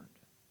concerned.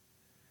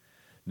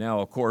 Now,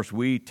 of course,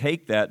 we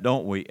take that,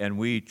 don't we, and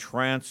we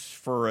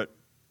transfer it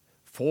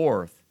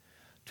forth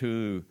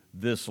to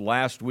this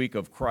last week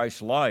of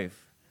Christ's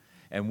life,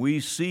 and we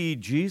see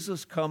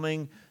Jesus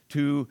coming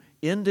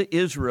into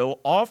Israel,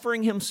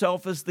 offering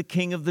himself as the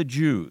King of the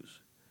Jews.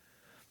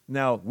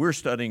 Now, we're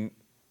studying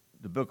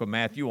the book of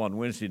Matthew on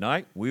Wednesday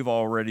night. We've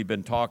already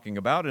been talking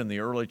about in the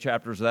early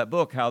chapters of that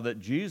book how that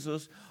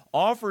Jesus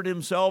offered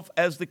himself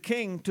as the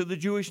king to the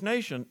Jewish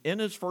nation in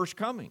his first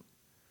coming.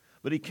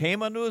 But he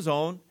came unto his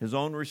own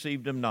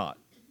received him not.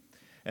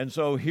 And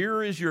so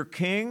here is your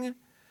king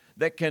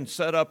that can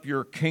set up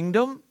your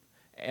kingdom.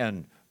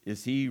 And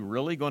is he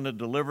really going to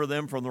deliver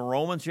them from the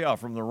Romans? Yeah,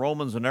 from the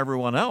Romans and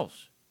everyone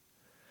else.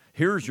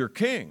 Here's your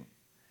king.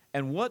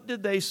 And what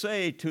did they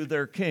say to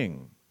their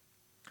king?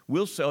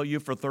 We'll sell you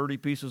for 30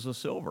 pieces of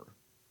silver,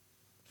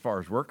 as far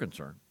as we're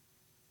concerned.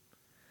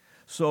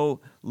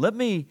 So let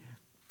me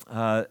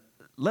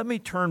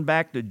turn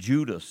back to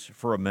Judas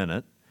for a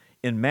minute.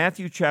 In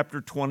Matthew chapter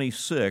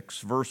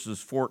 26, verses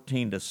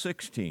 14 to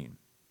 16,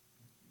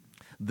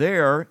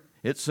 there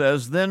it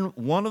says, Then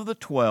one of the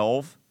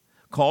 12,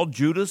 called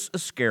Judas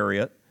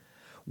Iscariot,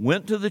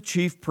 went to the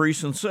chief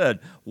priests and said,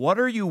 What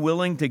are you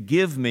willing to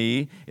give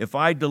me if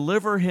I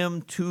deliver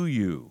him to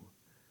you?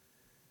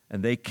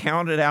 And they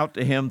counted out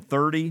to him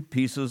 30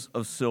 pieces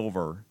of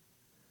silver.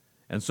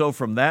 And so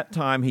from that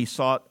time he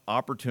sought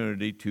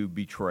opportunity to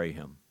betray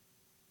him.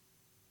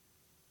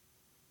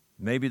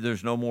 Maybe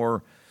there's no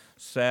more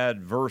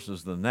sad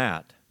verses than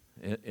that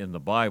in the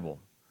Bible.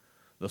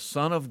 The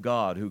Son of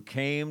God who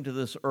came to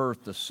this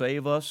earth to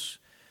save us,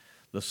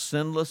 the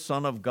sinless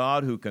Son of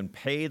God who can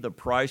pay the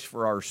price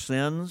for our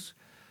sins.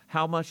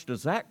 How much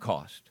does that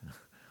cost?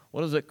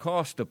 What does it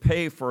cost to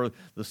pay for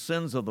the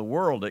sins of the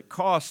world? It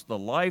costs the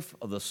life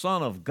of the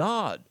Son of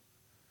God.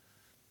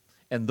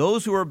 And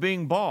those who are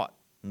being bought,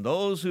 and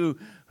those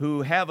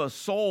who have a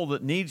soul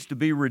that needs to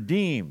be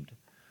redeemed,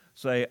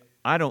 say,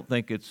 I don't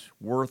think it's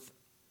worth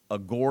a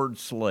gored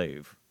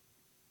slave.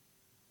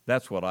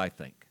 That's what I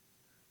think.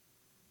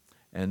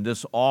 And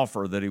this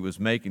offer that he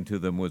was making to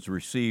them was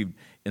received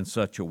in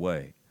such a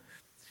way.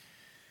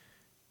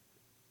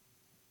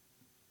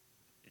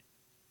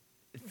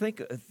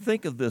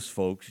 Think of this,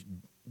 folks.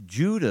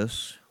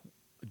 Judas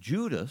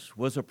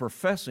was a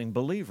professing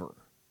believer.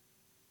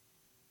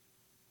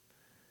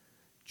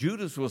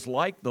 Judas was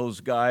like those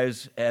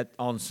guys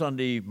on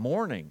Sunday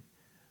morning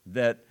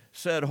that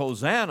said,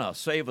 Hosanna,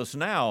 save us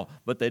now,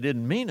 but they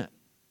didn't mean it.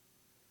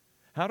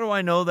 How do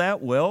I know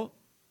that? Well,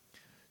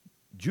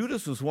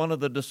 Judas was one of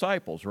the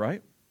disciples,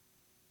 right?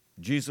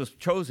 Jesus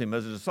chose him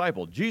as a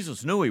disciple.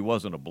 Jesus knew he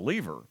wasn't a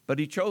believer, but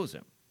he chose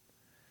him.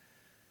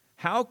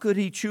 How could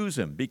he choose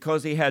him?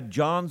 Because he had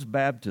John's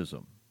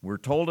baptism. We're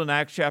told in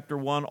Acts chapter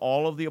 1,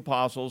 all of the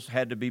apostles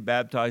had to be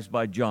baptized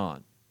by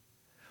John.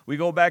 We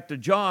go back to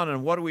John,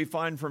 and what do we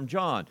find from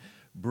John?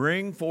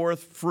 Bring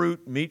forth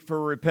fruit, meet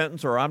for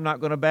repentance, or I'm not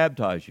going to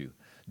baptize you.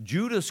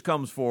 Judas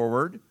comes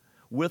forward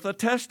with a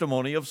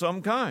testimony of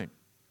some kind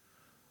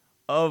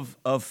of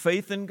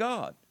faith in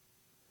God,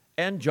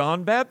 and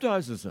John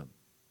baptizes him.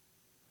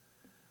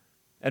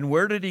 And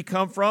where did he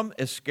come from?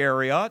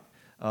 Iscariot,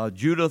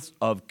 Judas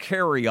of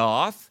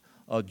Kerioth,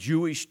 a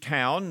Jewish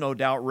town, no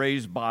doubt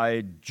raised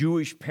by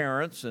Jewish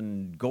parents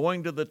and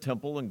going to the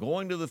temple and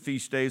going to the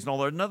feast days and all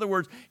that. In other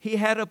words, he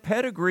had a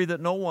pedigree that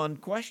no one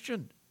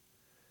questioned.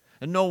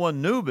 And no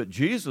one knew but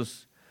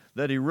Jesus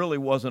that he really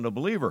wasn't a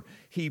believer.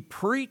 He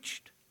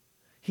preached.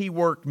 He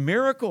worked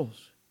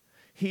miracles.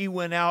 He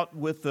went out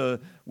with the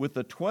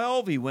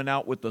 12. He went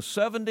out with the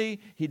 70.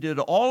 He did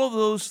all of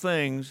those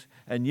things,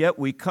 and yet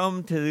we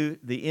come to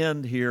the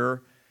end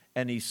here,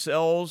 and he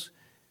sells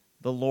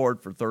the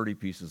Lord for 30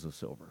 pieces of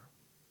silver.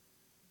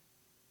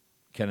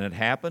 Can it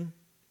happen?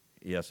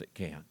 Yes, it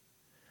can.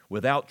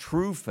 Without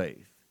true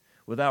faith,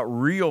 without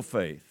real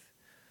faith,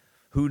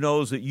 who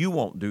knows that you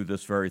won't do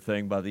this very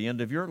thing by the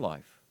end of your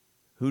life?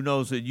 Who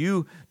knows that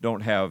you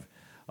don't have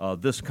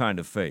this kind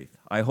of faith?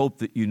 I hope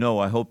that you know.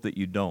 I hope that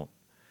you don't.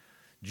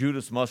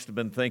 Judas must have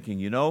been thinking,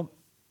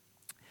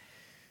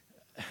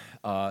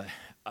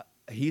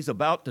 he's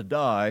about to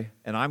die,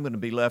 and I'm going to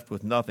be left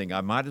with nothing.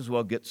 I might as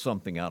well get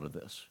something out of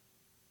this.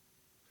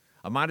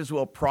 I might as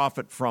well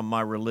profit from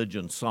my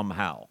religion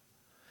somehow.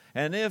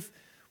 And if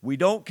we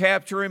don't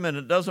capture him and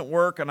it doesn't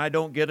work and I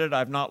don't get it,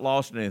 I've not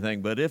lost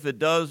anything. But if it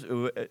does,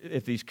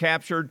 if he's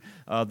captured,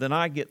 then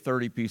I get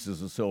 30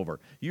 pieces of silver.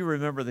 You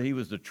remember that he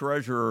was the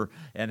treasurer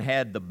and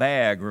had the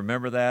bag.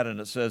 Remember that? And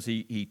it says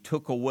he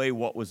took away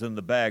what was in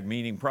the bag,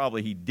 meaning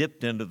probably he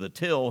dipped into the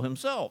till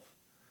himself.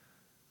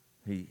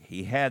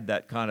 He had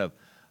that kind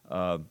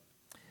of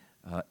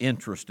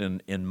interest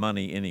in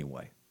money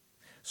anyway.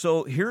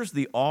 So here's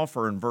the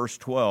offer in verse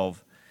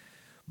 12.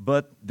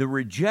 But the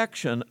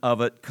rejection of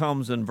it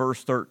comes in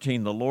verse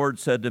 13. The Lord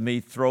said to me,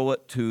 throw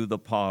it to the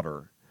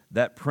potter.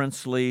 That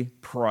princely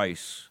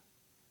price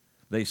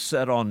they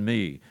set on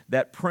me.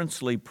 That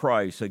princely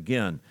price,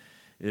 again,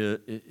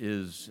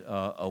 is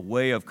a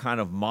way of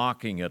kind of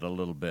mocking it a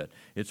little bit.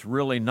 It's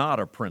really not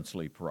a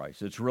princely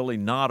price. It's really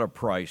not a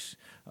price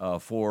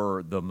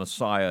for the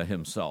Messiah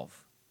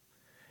himself.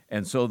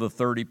 And so the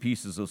 30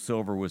 pieces of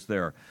silver was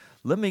there.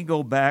 Let me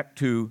go back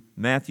to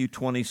Matthew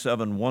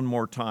 27 one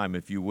more time,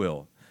 if you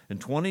will. In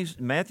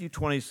Matthew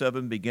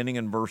 27, beginning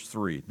in verse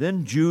 3,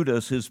 then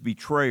Judas, his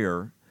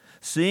betrayer,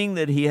 seeing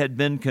that he had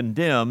been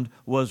condemned,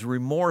 was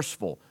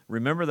remorseful.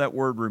 Remember that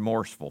word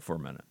remorseful for a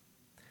minute.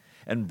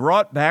 And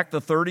brought back the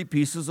 30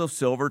 pieces of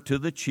silver to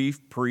the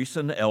chief priests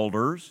and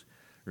elders.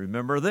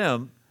 Remember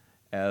them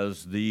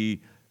as the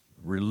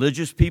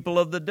religious people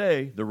of the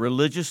day, the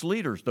religious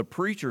leaders, the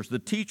preachers, the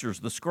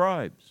teachers, the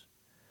scribes.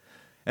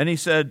 And he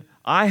said,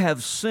 I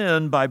have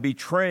sinned by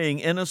betraying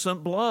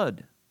innocent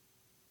blood.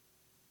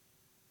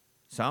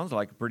 Sounds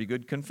like a pretty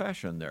good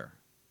confession there.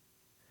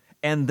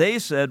 And they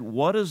said,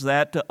 what is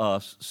that to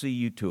us? See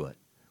you to it.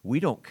 We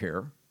don't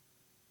care.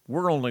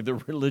 We're only the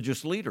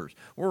religious leaders.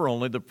 We're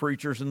only the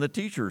preachers and the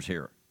teachers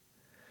here.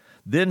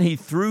 Then he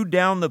threw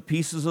down the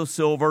pieces of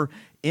silver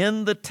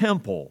in the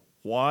temple.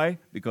 Why?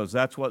 Because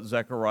that's what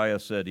Zechariah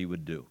said he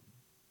would do.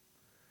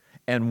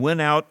 And went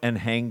out and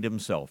hanged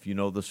himself. You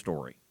know the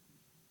story.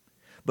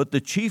 But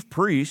the chief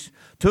priests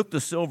took the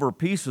silver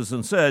pieces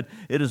and said,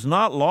 it is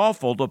not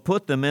lawful to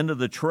put them into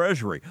the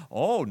treasury.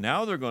 Oh,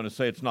 now they're going to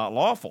say it's not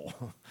lawful.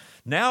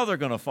 Now they're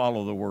going to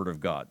follow the word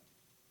of God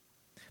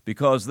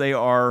because they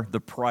are the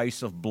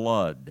price of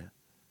blood.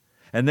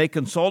 And they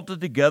consulted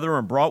together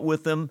and bought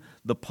with them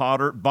the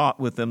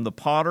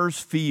potter's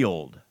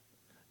field.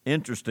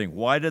 Interesting.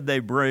 Why did they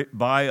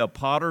buy a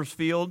potter's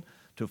field?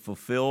 To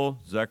fulfill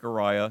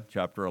Zechariah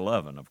chapter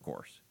 11, of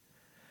course.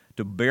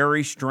 To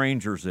bury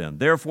strangers in.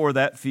 Therefore,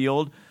 that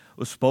field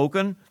was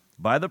spoken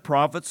by the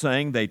prophet,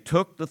 saying, they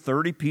took the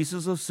 30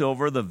 pieces of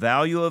silver, the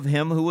value of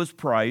him who was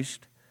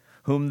priced,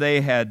 whom they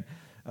had,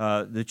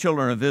 the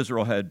children of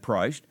Israel had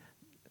priced.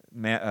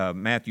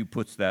 Matthew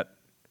puts that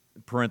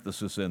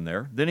parenthesis in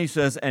there. Then he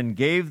says, and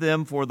gave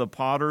them for the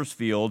potter's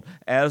field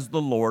as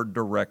the Lord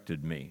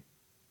directed me.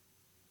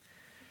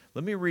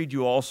 Let me read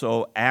you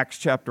also Acts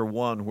chapter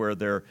 1, where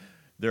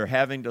they're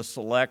having to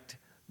select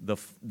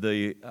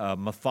the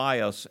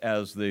Matthias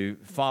as the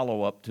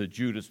follow-up to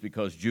Judas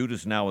because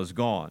Judas now is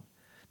gone.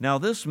 Now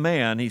this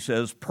man, he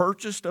says,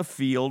 purchased a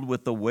field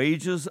with the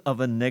wages of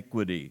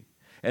iniquity,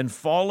 and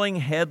falling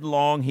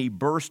headlong, he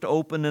burst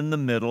open in the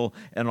middle,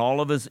 and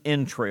all of his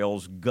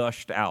entrails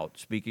gushed out,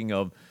 speaking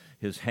of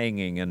his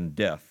hanging and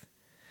death.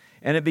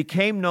 And it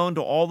became known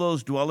to all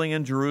those dwelling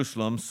in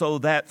Jerusalem, so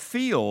that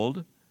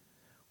field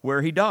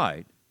where he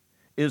died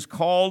is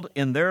called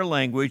in their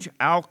language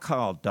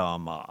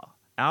Al-Kaldama.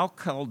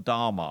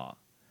 Al-Kaldama,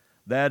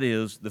 that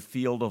is the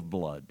field of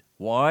blood.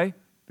 Why?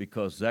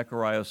 Because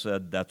Zechariah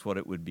said that's what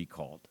it would be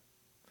called.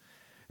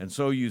 And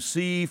so you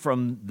see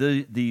from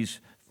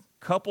these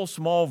couple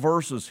small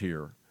verses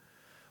here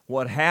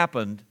what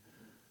happened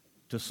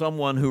to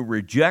someone who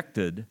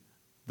rejected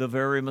the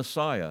very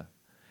Messiah.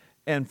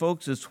 And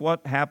folks, it's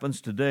what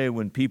happens today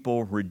when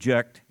people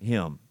reject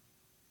him.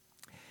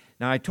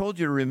 Now, I told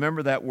you to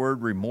remember that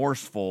word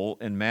remorseful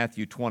in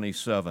Matthew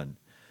 27.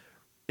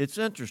 It's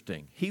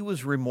interesting. He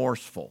was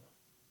remorseful.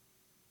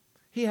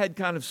 He had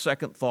kind of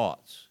second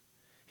thoughts.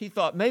 He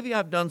thought, maybe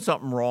I've done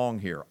something wrong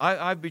here.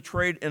 I've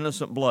betrayed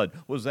innocent blood.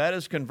 Was that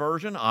his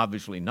conversion?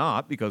 Obviously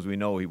not, because we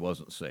know he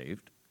wasn't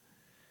saved.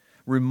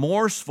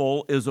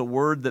 Remorseful is a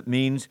word that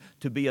means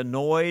to be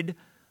annoyed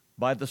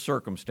by the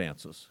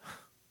circumstances.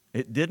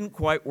 It didn't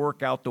quite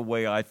work out the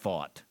way I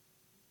thought.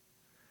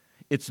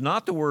 It's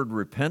not the word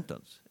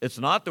repentance. It's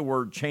not the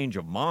word change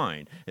of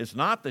mind. It's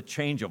not the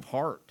change of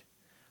heart.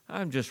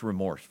 I'm just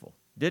remorseful.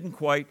 Didn't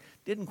quite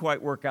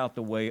work out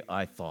the way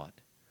I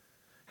thought.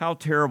 How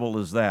terrible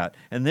is that?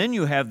 And then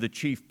you have the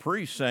chief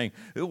priest saying,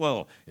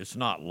 well, it's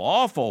not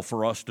lawful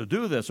for us to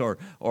do this, or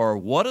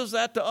what is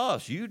that to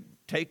us? You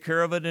take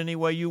care of it any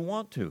way you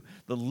want to.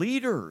 The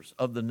leaders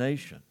of the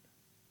nation.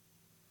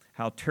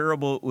 How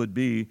terrible it would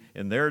be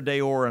in their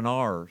day or in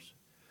ours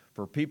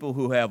for people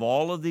who have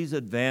all of these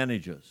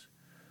advantages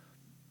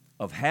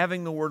of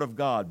having the Word of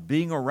God,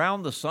 being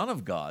around the Son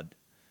of God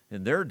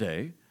in their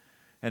day,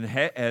 and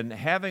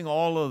having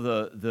all of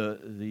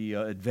the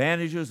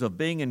advantages of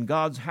being in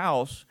God's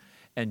house,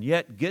 and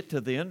yet get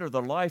to the end of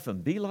their life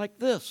and be like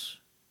this,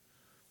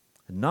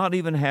 and not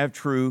even have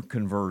true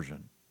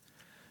conversion.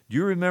 Do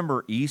you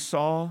remember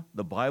Esau?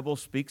 The Bible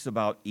speaks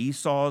about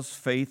Esau's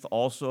faith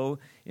also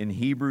in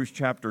Hebrews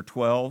chapter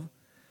 12.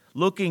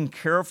 Looking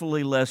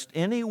carefully lest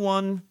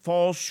anyone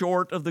fall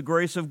short of the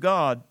grace of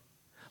God,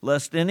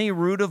 lest any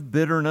root of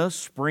bitterness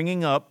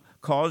springing up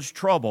cause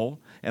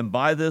trouble, and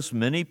by this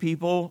many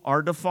people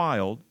are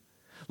defiled,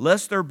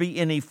 lest there be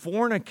any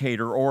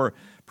fornicator or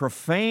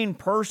profane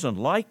person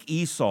like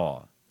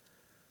Esau,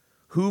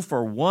 who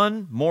for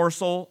one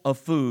morsel of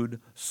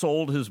food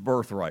sold his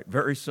birthright.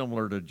 Very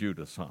similar to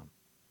Judas, huh?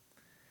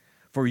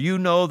 For you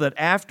know that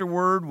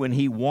afterward, when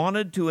he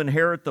wanted to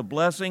inherit the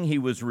blessing, he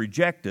was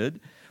rejected,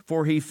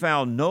 for he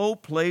found no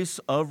place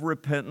of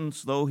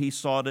repentance, though he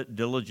sought it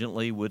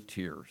diligently with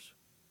tears.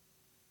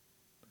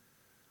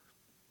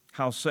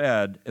 How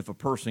sad if a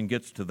person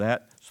gets to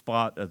that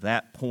spot at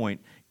that point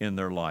in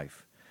their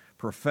life,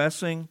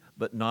 professing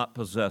but not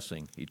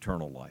possessing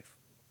eternal life.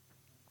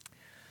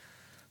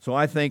 So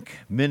I think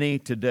many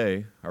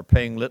today are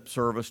paying lip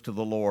service to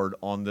the Lord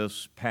on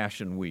this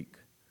Passion Week.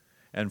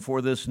 And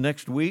for this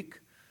next week,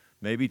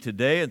 maybe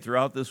today and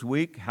throughout this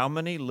week, how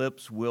many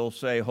lips will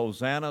say,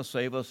 Hosanna,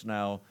 save us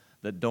now,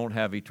 that don't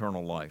have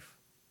eternal life?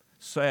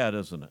 Sad,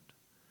 isn't it?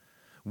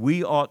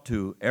 We ought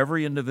to,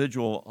 every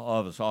individual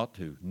of us ought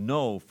to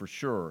know for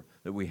sure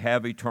that we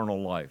have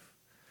eternal life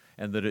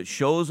and that it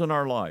shows in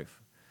our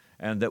life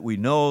and that we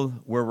know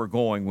where we're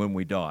going when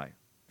we die.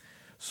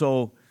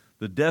 So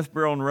the death,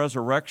 burial, and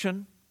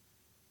resurrection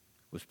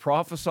was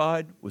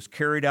prophesied, was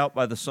carried out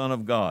by the Son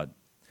of God.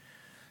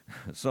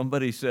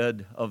 Somebody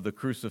said of the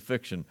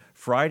crucifixion,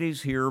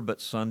 Friday's here,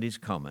 but Sunday's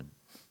coming.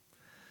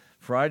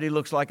 Friday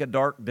looks like a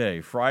dark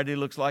day. Friday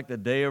looks like the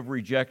day of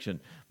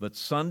rejection. But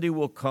Sunday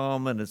will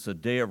come, and it's a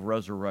day of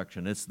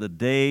resurrection. It's the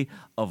day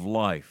of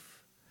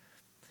life.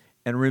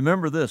 And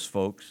remember this,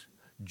 folks.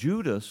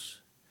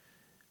 Judas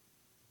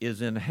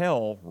is in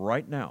hell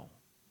right now.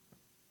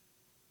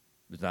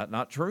 Is that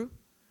not true?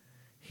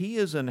 He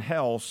is in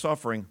hell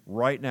suffering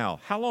right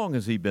now. How long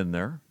has he been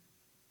there?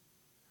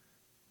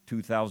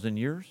 2,000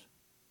 years?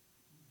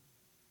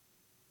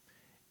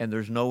 And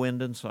there's no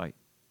end in sight.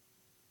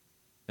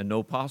 And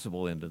no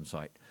possible end in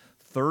sight.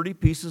 30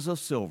 pieces of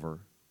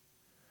silver,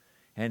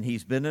 and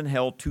he's been in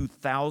hell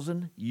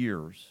 2,000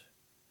 years.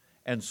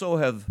 And so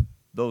have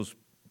those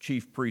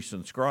chief priests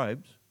and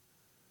scribes.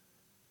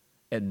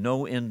 And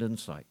no end in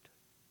sight.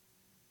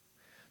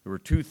 There were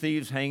two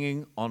thieves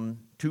hanging on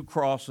two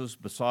crosses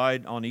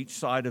on each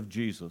side of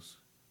Jesus,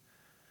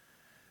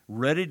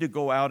 ready to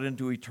go out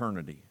into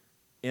eternity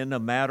in a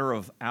matter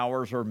of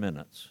hours or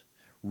minutes,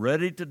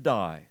 ready to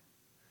die.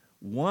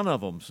 One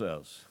of them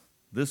says,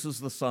 "This is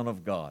the Son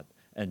of God."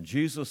 And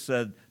Jesus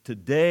said,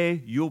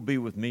 "Today you'll be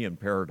with me in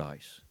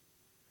paradise."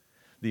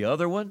 The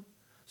other one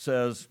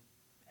says,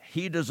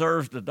 "He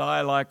deserves to die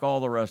like all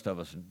the rest of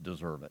us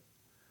deserve it."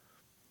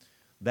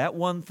 That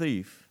one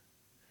thief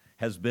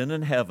has been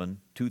in heaven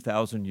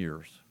 2,000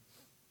 years.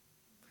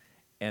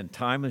 And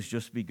time has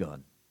just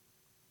begun.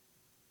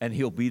 And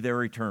he'll be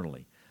there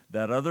eternally.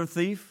 That other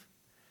thief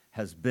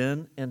has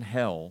been in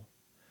hell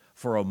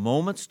for a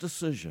moment's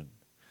decision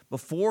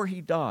before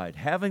he died,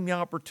 having the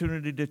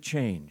opportunity to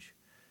change,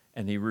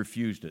 and he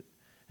refused it.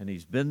 And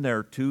he's been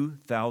there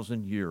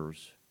 2,000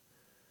 years,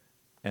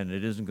 and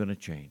it isn't going to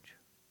change.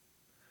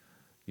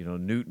 You know,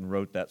 Newton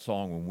wrote that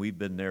song, "When we've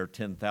been there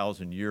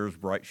 10,000 years,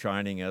 bright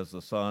shining as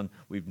the sun,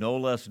 we've no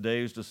less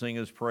days to sing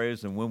his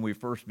praise than when we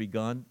first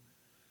begun."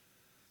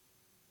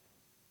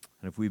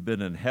 And if we've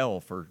been in hell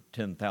for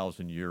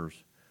 10,000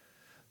 years,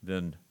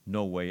 then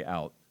no way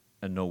out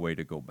and no way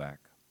to go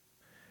back.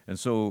 And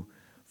so,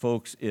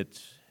 folks,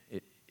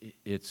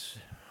 it's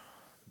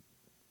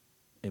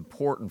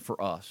important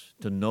for us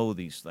to know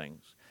these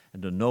things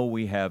and to know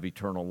we have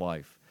eternal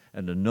life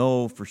and to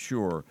know for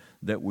sure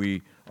that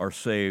we are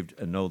saved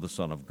and know the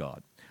Son of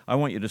God. I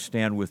want you to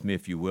stand with me,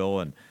 if you will,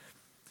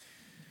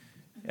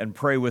 and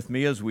pray with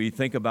me as we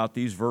think about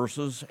these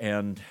verses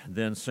and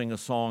then sing a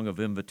song of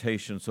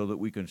invitation so that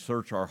we can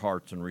search our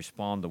hearts and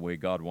respond the way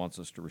God wants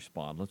us to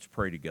respond. Let's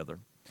pray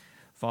together.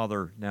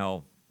 Father,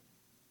 now,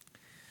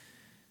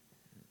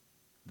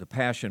 the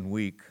Passion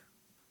Week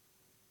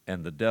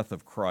and the death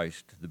of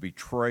Christ, the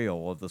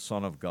betrayal of the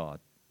Son of God,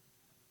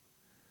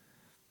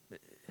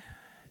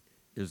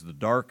 is the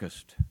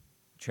darkest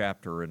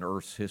chapter in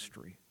earth's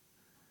history.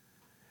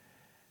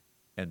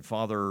 And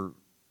Father,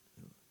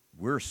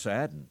 we're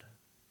saddened,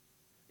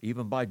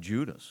 even by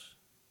Judas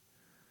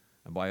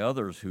and by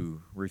others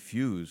who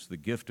refuse the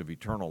gift of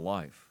eternal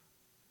life,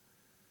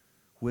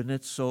 when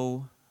it's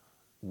so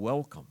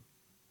welcome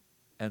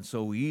and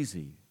so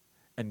easy,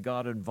 and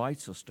God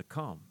invites us to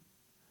come.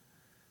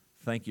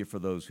 Thank you for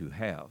those who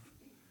have.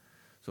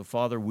 So,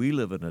 Father, we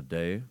live in a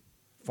day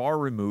far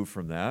removed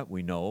from that,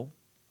 we know.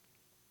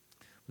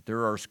 But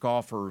there are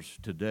scoffers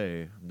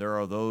today. There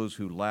are those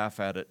who laugh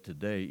at it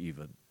today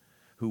even,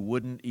 who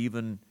wouldn't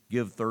even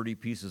give 30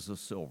 pieces of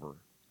silver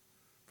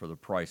for the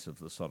price of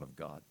the Son of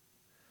God.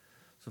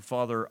 So,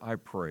 Father, I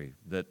pray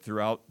that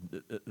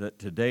that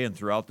today and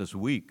throughout this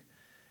week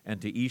and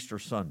to Easter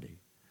Sunday,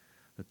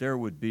 that there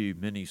would be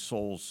many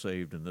souls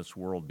saved in this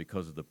world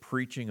because of the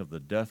preaching of the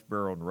death,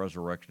 burial, and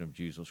resurrection of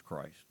Jesus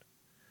Christ.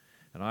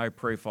 And I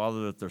pray,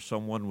 Father, that there's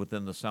someone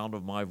within the sound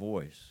of my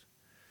voice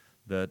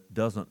that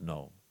doesn't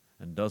know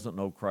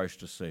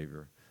Christ as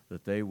Savior,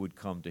 that they would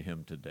come to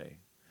him today.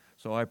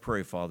 So I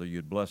pray, Father,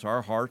 you'd bless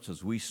our hearts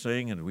as we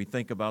sing and we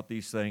think about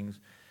these things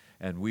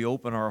and we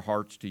open our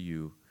hearts to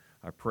you.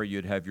 I pray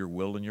you'd have your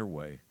will and your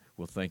way.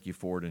 We'll thank you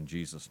for it in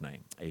Jesus'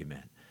 name.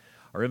 Amen.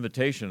 Our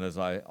invitation, as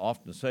I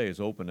often say,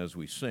 is open as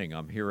we sing.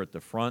 I'm here at the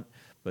front,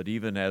 but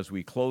even as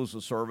we close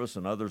the service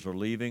and others are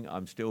leaving,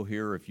 I'm still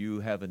here. If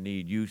you have a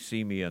need, you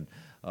see me, and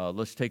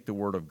let's take the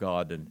Word of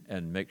God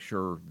and make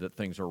sure that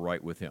things are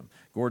right with him.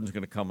 Gordon's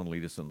going to come and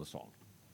lead us in the song.